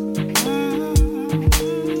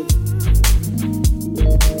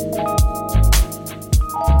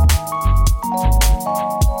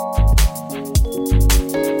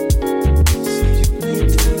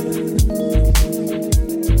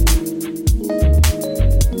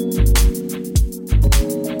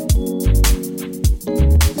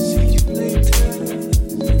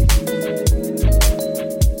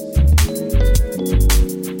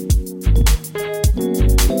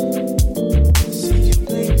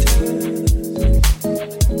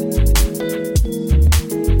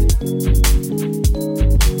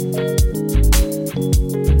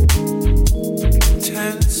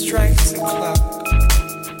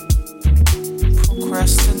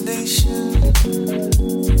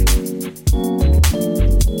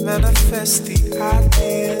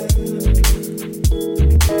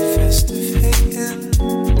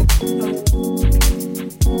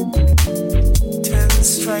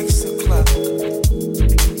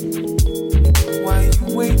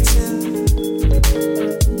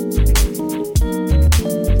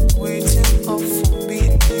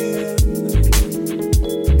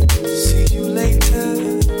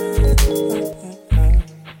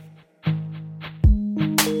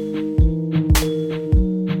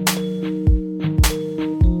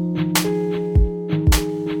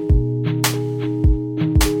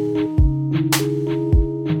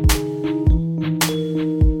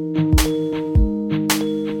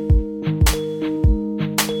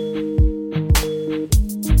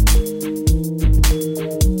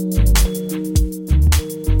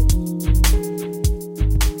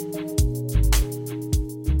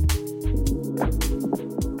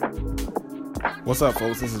 What's up,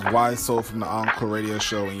 folks? This is Wise Soul from the Encore Radio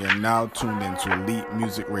Show, and you're now tuned into Elite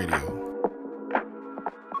Music Radio.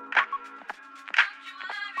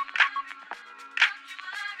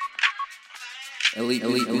 Elite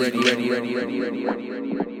ready.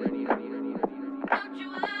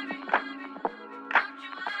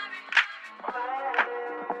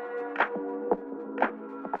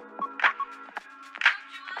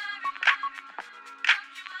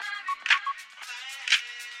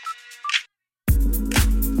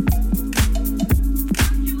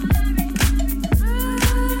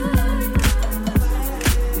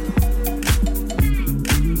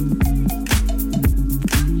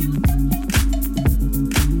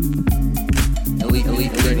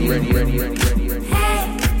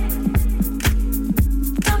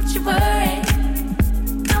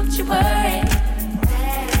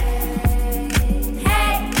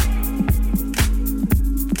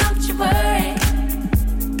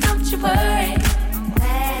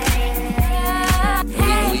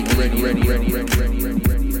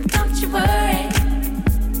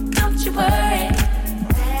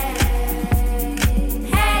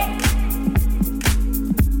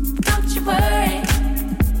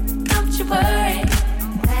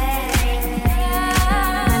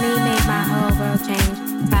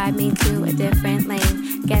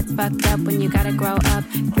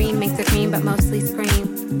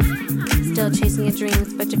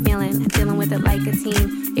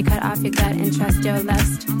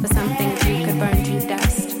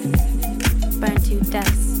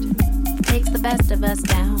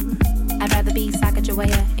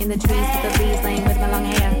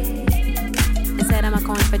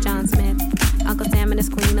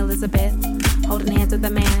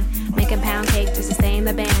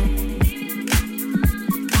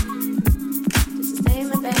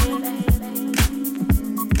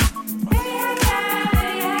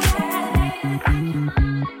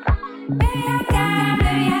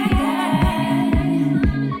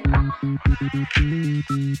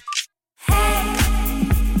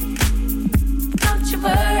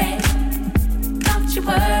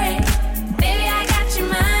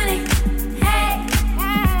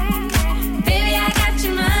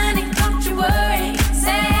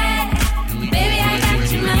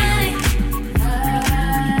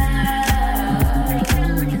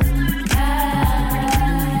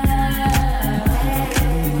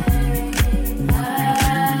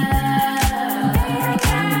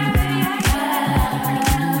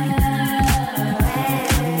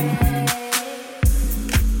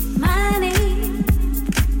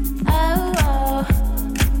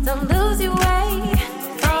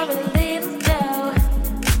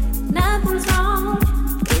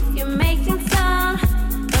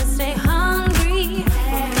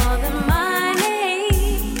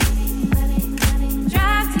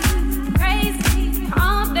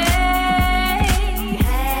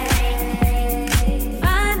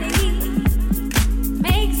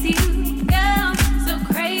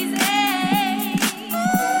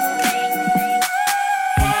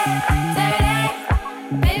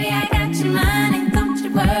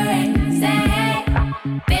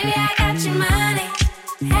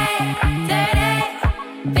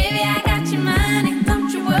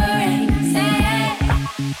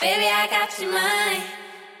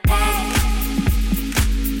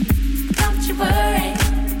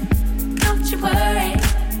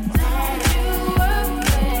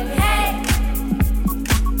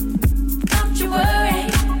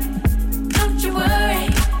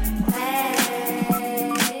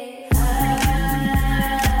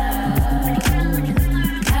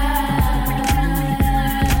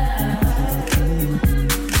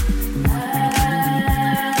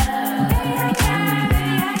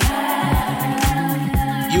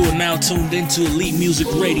 Tuned into Elite Music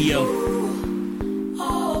Radio.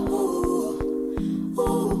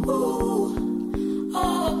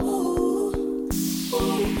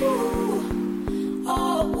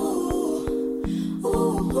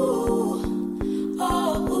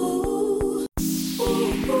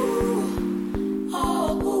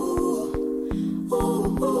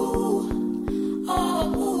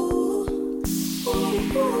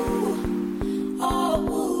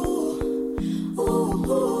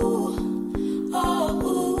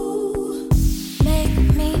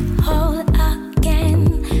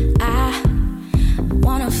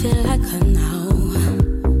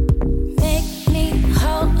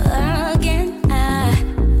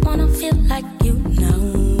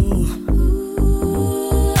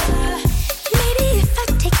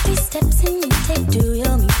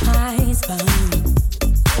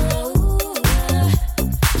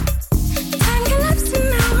 Time collapsing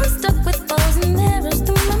now, I'm stuck with balls and arrows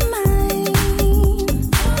through my mind.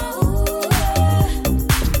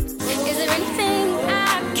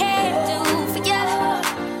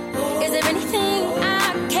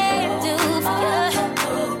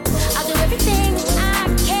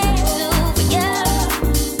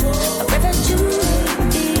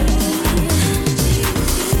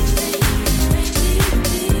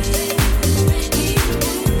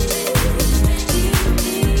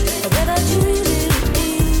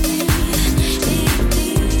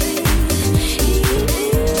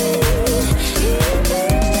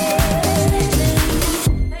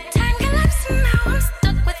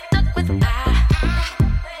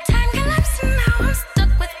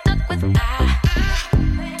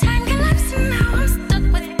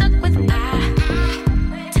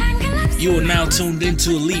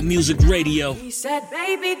 into Elite Music Radio. He said,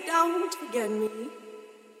 baby, don't forget me.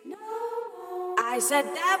 I said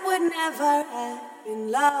that would never have been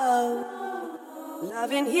love.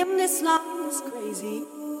 Loving him this long is crazy.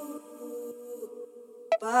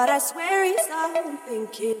 But I swear he's I'm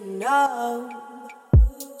thinking of.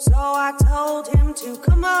 So I told him to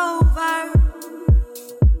come over,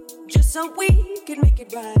 just so we could make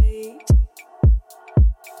it right.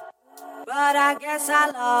 But I guess I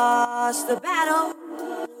lost the battle.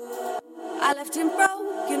 I left him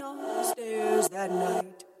broken on the stairs that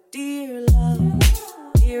night. Dear love,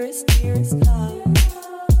 dearest, dearest love,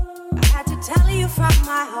 I had to tell you from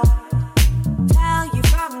my heart, tell you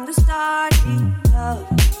from the start, dear love,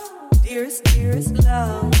 dearest, dearest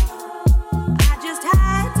love. I just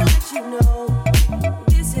had to let you know,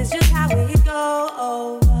 this is just how it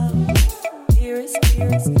goes. Dearest,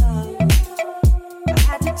 dearest love, I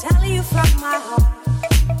had to tell you from my heart,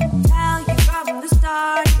 tell you from the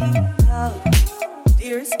start, dear love,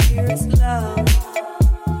 dearest, dearest love.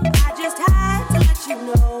 I just had to let you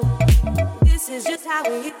know, this is just how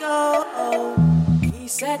it goes. He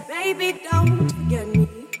said, baby, don't forget me.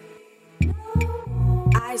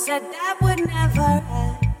 I said that would never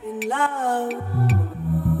have been love.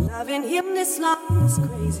 Loving him this long is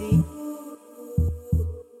crazy.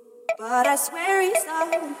 But I swear he's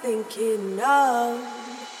all I'm thinking of.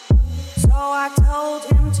 So I told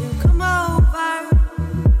him to come over,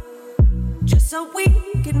 just so we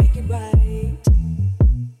could make it right.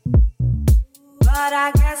 But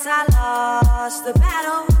I guess I lost the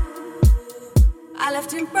battle. I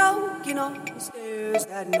left him broken on the stairs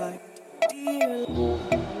that night. Dear Lord,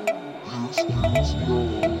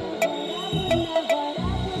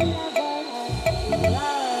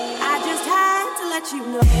 I just had to let you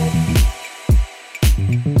know.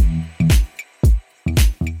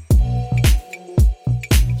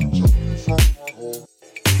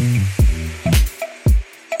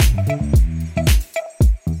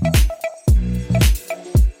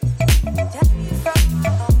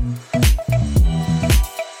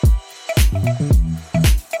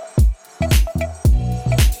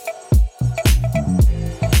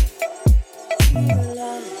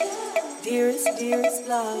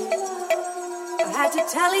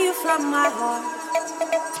 Tell you from my heart.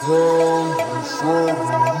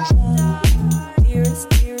 Dearest,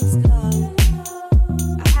 dearest love.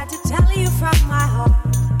 I had to tell you from my heart.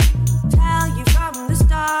 Tell you from the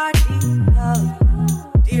start, dear love.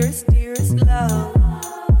 Dearest, dearest love.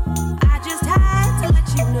 I just had to let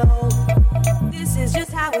you know, this is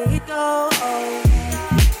just how it goes.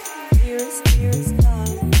 Dearest, dearest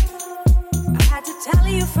love. I had to tell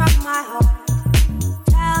you from my heart.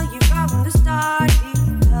 Tell you from the start,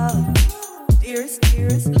 dearest,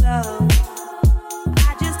 dearest love.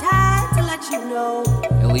 I just had to let you know,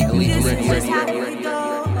 this is just how we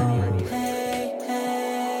go. Hey,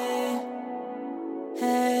 hey, hey,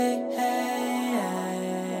 hey,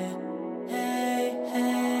 hey,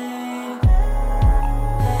 hey,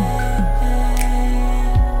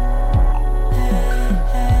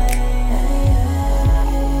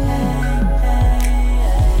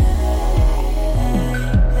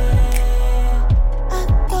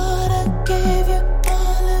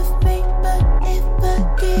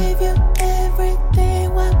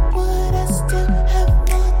 everything, what would I still have?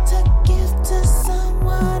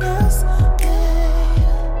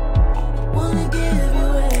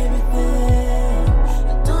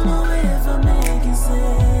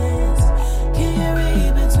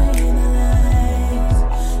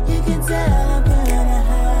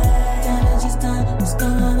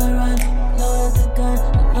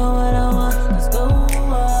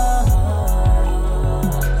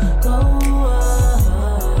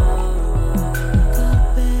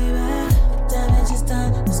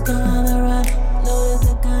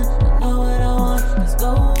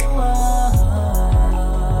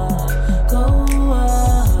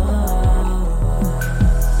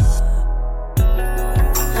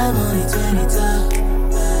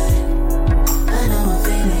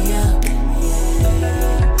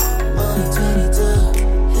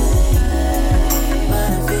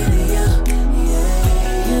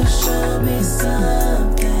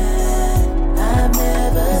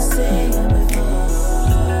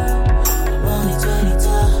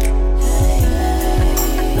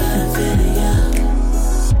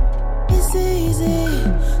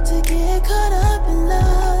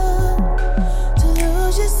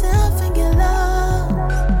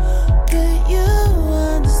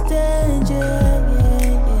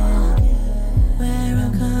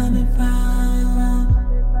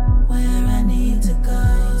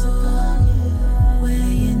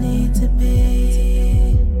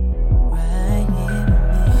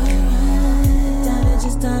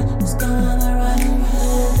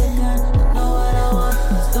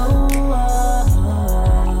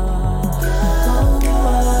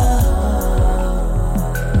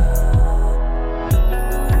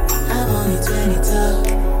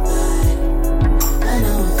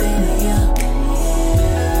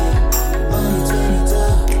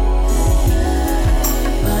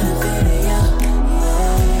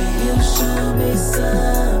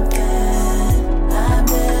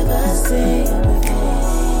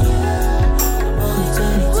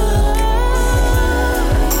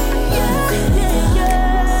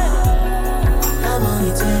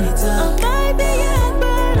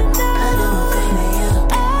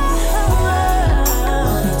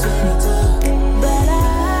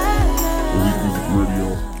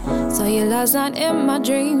 you last night in my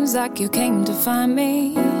dreams like you came to find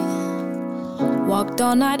me. Walked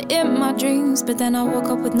all night in my dreams, but then I woke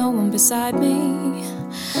up with no one beside me.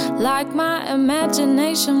 Like my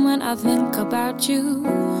imagination when I think about you.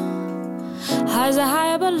 Highs are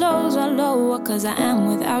higher but lows are lower, 'cause I am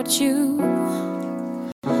without you.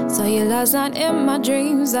 Saw you last night in my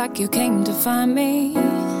dreams like you came to find me.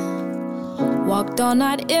 Walked all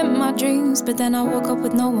night in my dreams, but then I woke up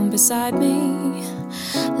with no one beside me.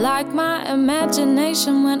 Like my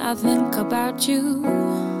imagination when I think about you.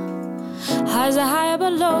 Highs are higher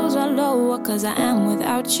but lows are lower, 'cause I am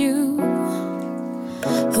without you.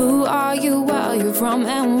 Who are you, where are you from,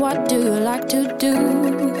 and what do you like to do?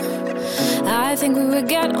 I think we would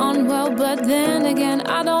get on well, but then again,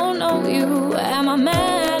 I don't know you. Am I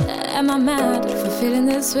mad for feeling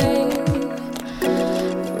this way?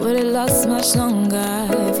 Would it last much longer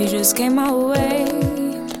if you just came my way?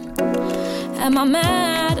 Am I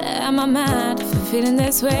mad for feeling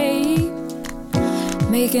this way?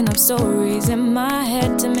 Making up stories in my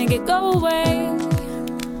head to make it go away.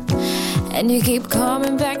 And you keep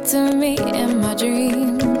coming back to me in my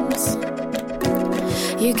dreams.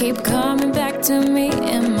 You keep coming back to me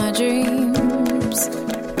in my dreams.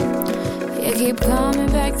 You keep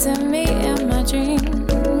coming back to me in my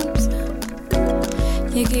dreams.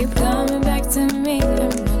 You keep coming back to me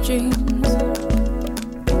in my dreams.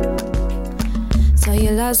 Saw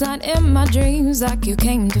you last night in my dreams like you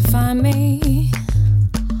came to find me.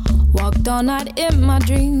 Walked all night in my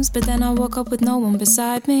dreams, but then I woke up with no one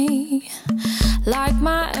beside me. Like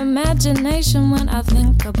my imagination when I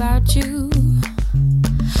think about you.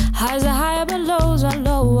 Highs are higher but lows are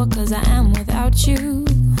lower, 'cause I am without you.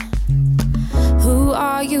 Who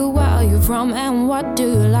are you, where are you from, and what do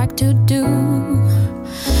you like to do?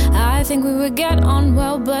 I think we would get on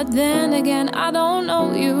well, but then again, I don't know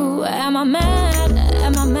you. Am I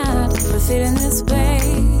mad for feeling this way?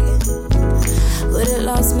 Would it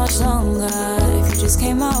last much longer if you just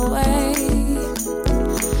came my way?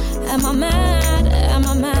 Am I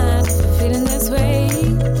mad for feeling this way?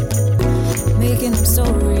 Making up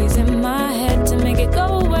stories in my head to make it go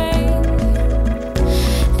away.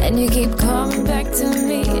 And you keep coming back to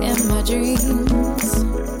me in my dreams.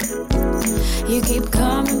 You keep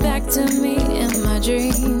coming back to me in my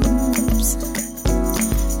dreams.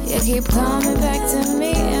 You keep coming back to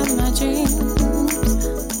me in my dreams.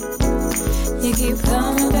 You keep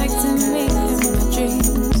coming back to me in my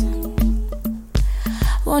dreams.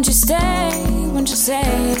 Won't you stay, won't you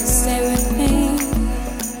stay with me?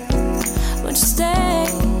 Won't you stay,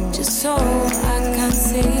 just so I can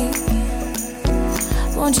see?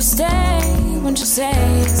 Won't you stay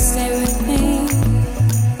with me?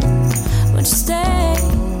 Won't you stay,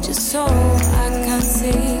 just so I can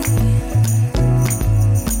see?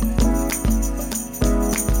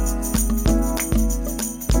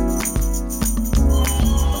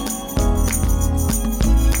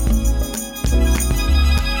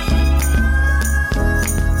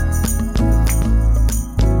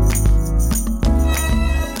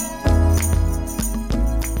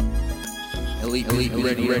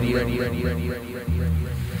 Ready.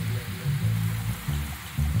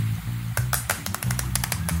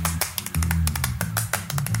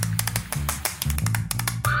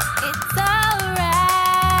 It's alright.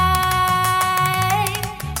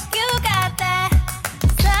 You got that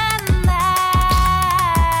sunlight.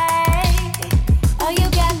 Oh, you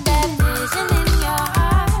got that vision in your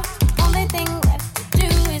heart. Only thing left to do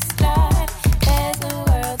is start. There's a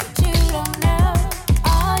world that you don't know.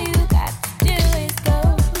 All you got to do is go.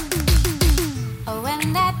 Oh,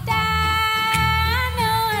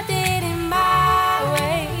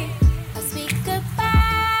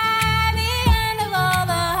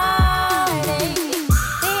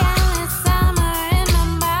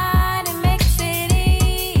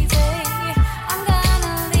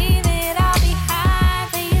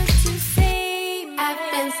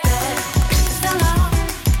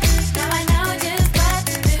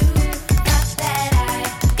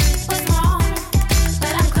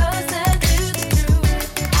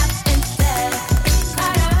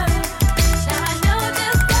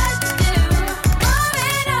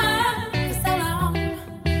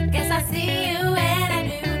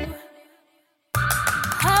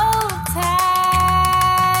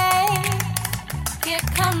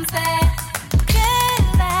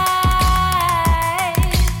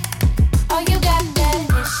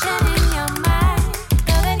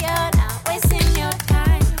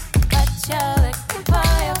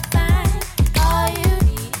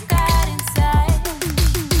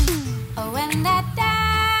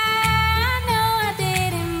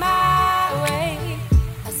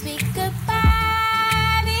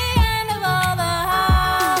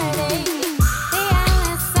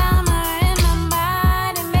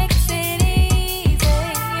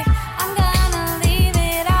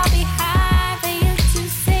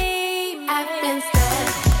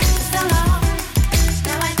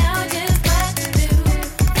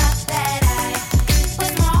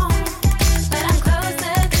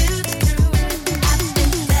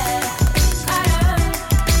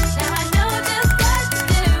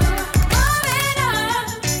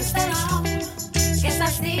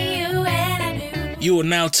 You are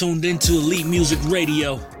now tuned into Elite Music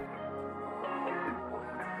Radio.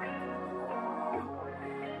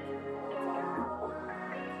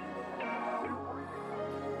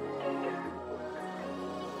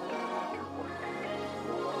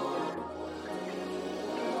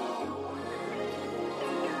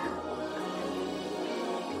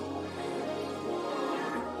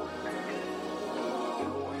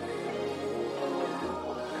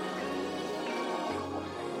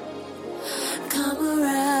 Come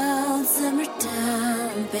around, simmer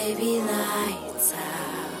down, baby, lights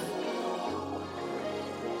out.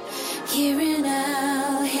 Here and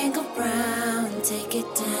now, Hank Brown, take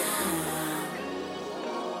it down.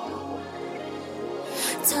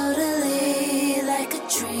 Totally like a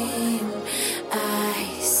dream,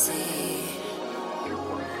 I see.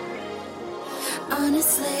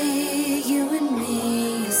 Honestly, you and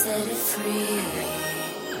me set it free.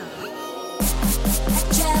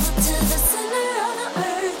 Travel to the center of the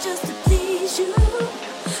earth just to please you.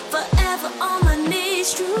 Forever on my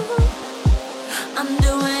knees, true. I'm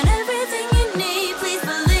doing everything you need, please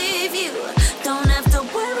believe you. Don't have to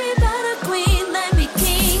worry about a queen, let me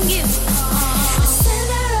king you. The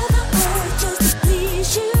center of the earth just to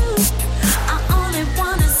please you. I only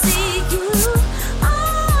wanna see you.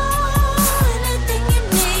 Oh, anything you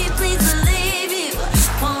need, please believe you.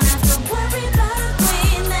 Won't have to worry about a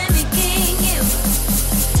queen, let me king you.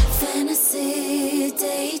 Fantasy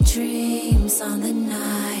daydreams on the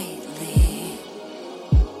nightly.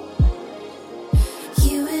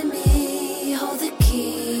 You and me hold the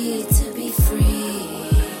key to be free.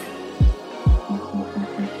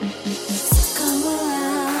 So come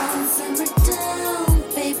around, simmer down,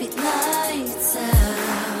 baby, lights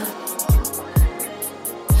out.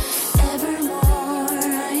 Evermore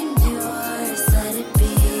I'm yours, let it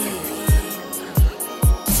be.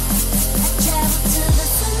 Travel to the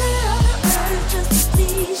center of the earth just to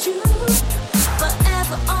please you.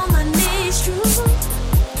 Forever on my knees, true.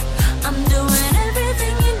 I'm doing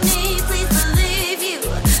everything you need, please believe you.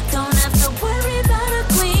 Don't have to worry about a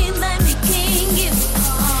queen, let me king you.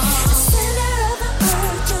 The center of the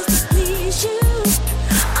earth just to please you.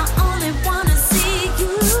 I only wanna see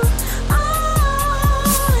you. Oh,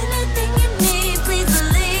 anything you need, please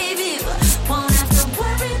believe you. Won't have to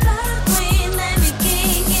worry about a queen, let me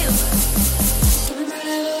king you. Giving my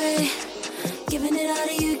love away, giving it all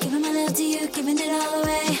to you, giving my love to you, giving it all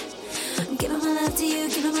away. I'm giving my love to you,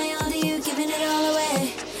 giving my all to you, giving it all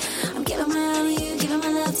away. I'm giving my all to you, giving my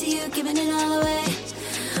love to you, giving it all away.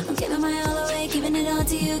 I'm giving my all away, giving it all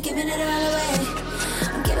to you, giving it all away.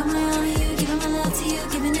 I'm giving my all to you, giving my love to you,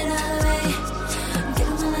 giving it all away. I'm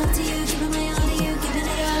giving my love to you, giving my all to you, giving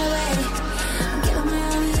it all away. I'm giving my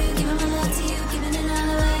all to you, giving my love to you, giving it all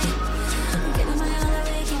away. I'm giving my all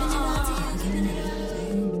away, giving it all to you, giving it all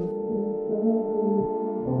away.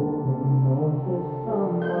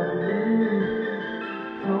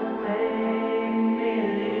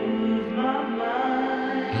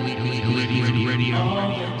 All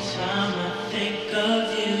the time I think of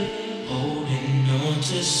you, holding on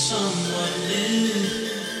to someone new.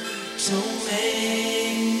 Don't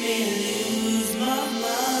make me lose my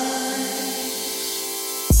mind.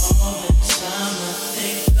 All the time I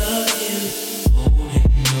think of you,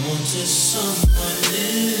 holding on to someone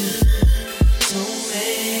new. Don't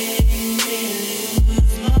make me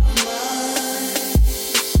lose my mind.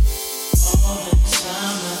 All the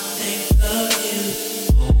time I think of you,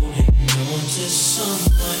 holding on to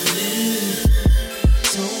someone new.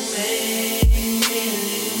 Don't make me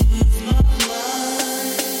lose my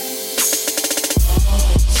mind. All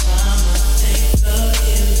the time I think of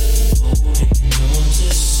you, holding on to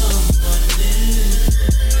someone new.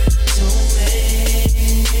 Don't make me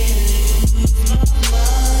lose my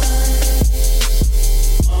mind.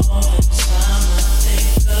 All the time I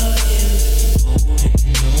think of you,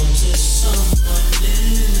 holding on to someone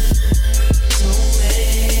new. Don't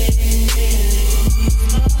make me lose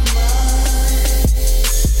my mind.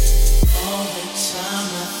 All the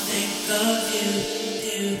time I think of you.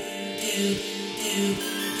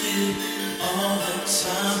 All the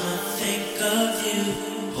time I think of you,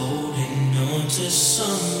 holding on to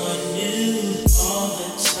someone new. All the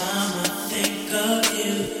time I think of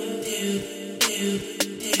you.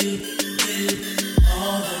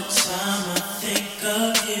 All the time I think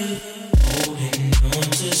of you, holding on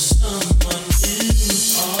to someone new.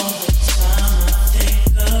 All the time I think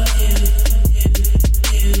of you.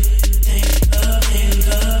 Think of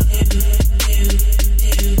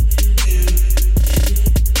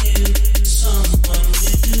someone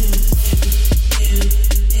new.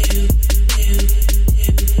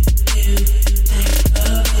 Think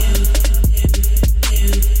of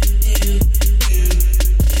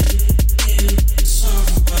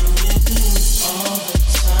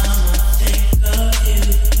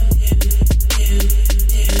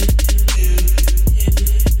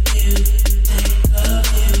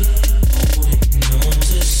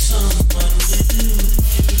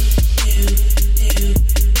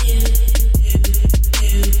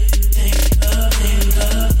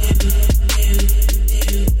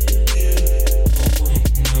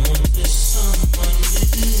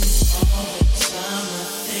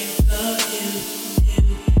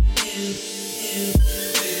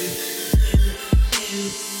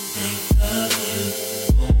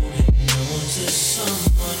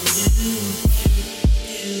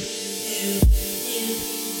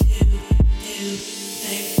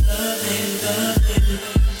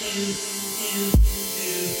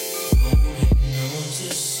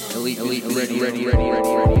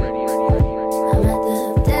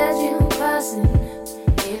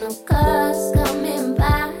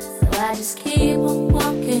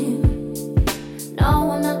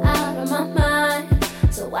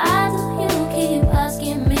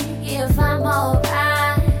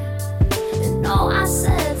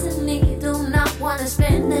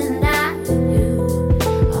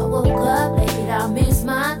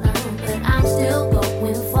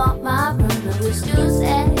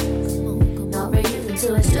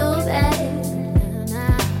to a stupid.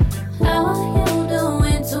 How are you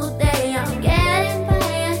doing today? I'm getting by,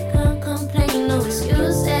 I can't complain, no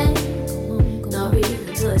excuses. No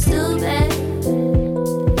reason to a stupid.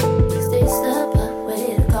 Is this the part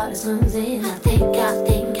where the chorus comes in? I think.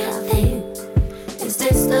 Is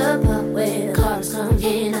this the part where the chorus comes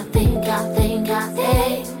in? I think.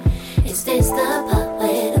 Is this the part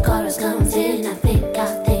where the chorus comes in? I think.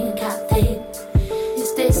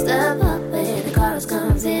 Is this the part where the chorus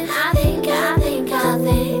comes in? I think. I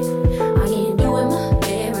ain't doing my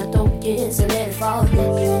hair, I don't get, so let it fall.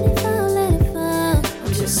 Let it fall.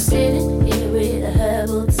 I'm just sitting here with a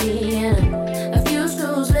herbal tea and a few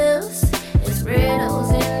screws loose. It's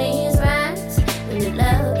riddles in these rhymes. When did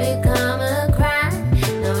love become a crime?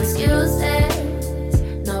 No excuses,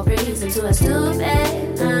 no reason to a stupid.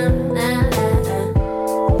 I'm at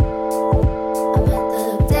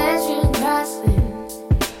the pedestrian crossing,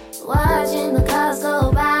 watching the cars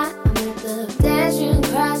go by. I'm at the pedestrian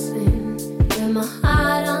crossing, with my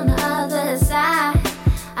heart on the other side.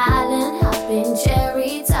 Island hopping,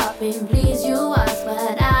 cherry topping, please you ask,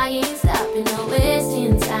 but I ain't stopping. No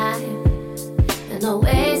wasting time, and no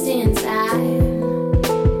wasting time.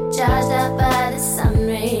 Charged up by the sun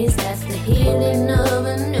rays, that's the healing of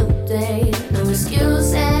a new day. No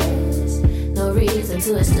excuses, no reason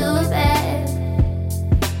to a stupid.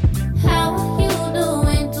 How are you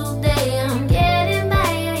doing today? I'm getting by,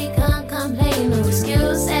 I can't complain, no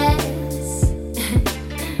excuses.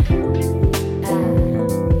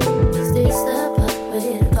 Is this the part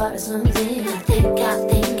where the chorus comes in? I think.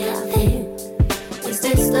 Is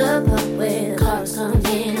this the part where the chorus comes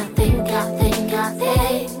in? I think.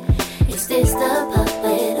 Is this the part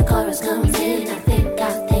where the chorus comes in? I think.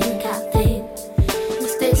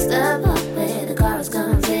 Is this the part where the chorus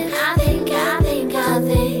comes in? I think. I ain't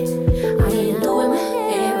doing my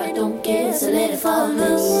hair, I don't care, so let it fall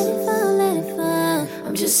loose.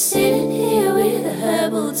 I'm just sitting here with a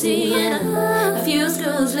herbal tea and a few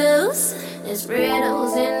screws loose. There's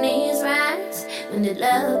riddles in these rhymes. When did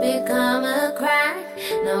love become a crime?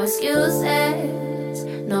 No excuses,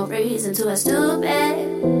 no reason to a stupid.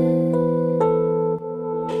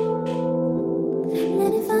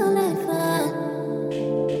 Let it fall, let it fall.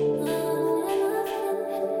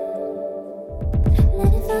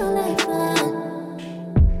 Let it fall, let it fall.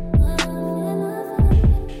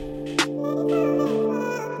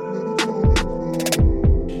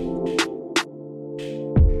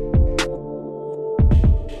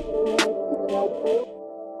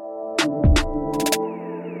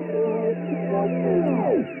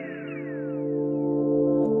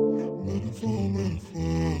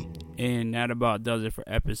 And that about does it for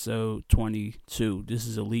episode 22. This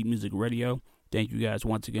is Elite Music Radio. Thank you guys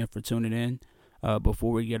once again for tuning in.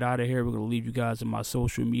 Before we get out of here, we're going to leave you guys with my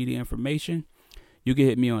social media information. You can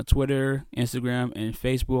hit me on Twitter, Instagram, and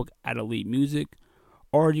Facebook at Elite Music.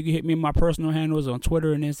 Or you can hit me on my personal handles on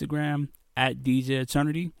Twitter and Instagram at DJ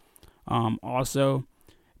Eternity. Also,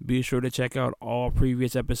 be sure to check out all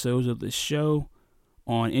previous episodes of the show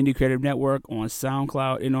on Indie Creative Network, on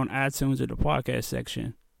SoundCloud, and on iTunes in the podcast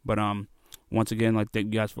section. But once again, thank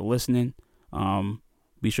you guys for listening.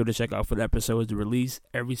 Be sure to check out for the episodes to release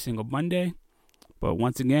every single Monday. But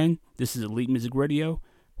once again, this is Elite Music Radio,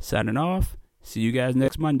 signing off. See you guys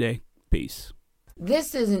next Monday. Peace.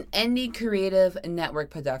 This is an Indie Creative Network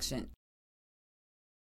production.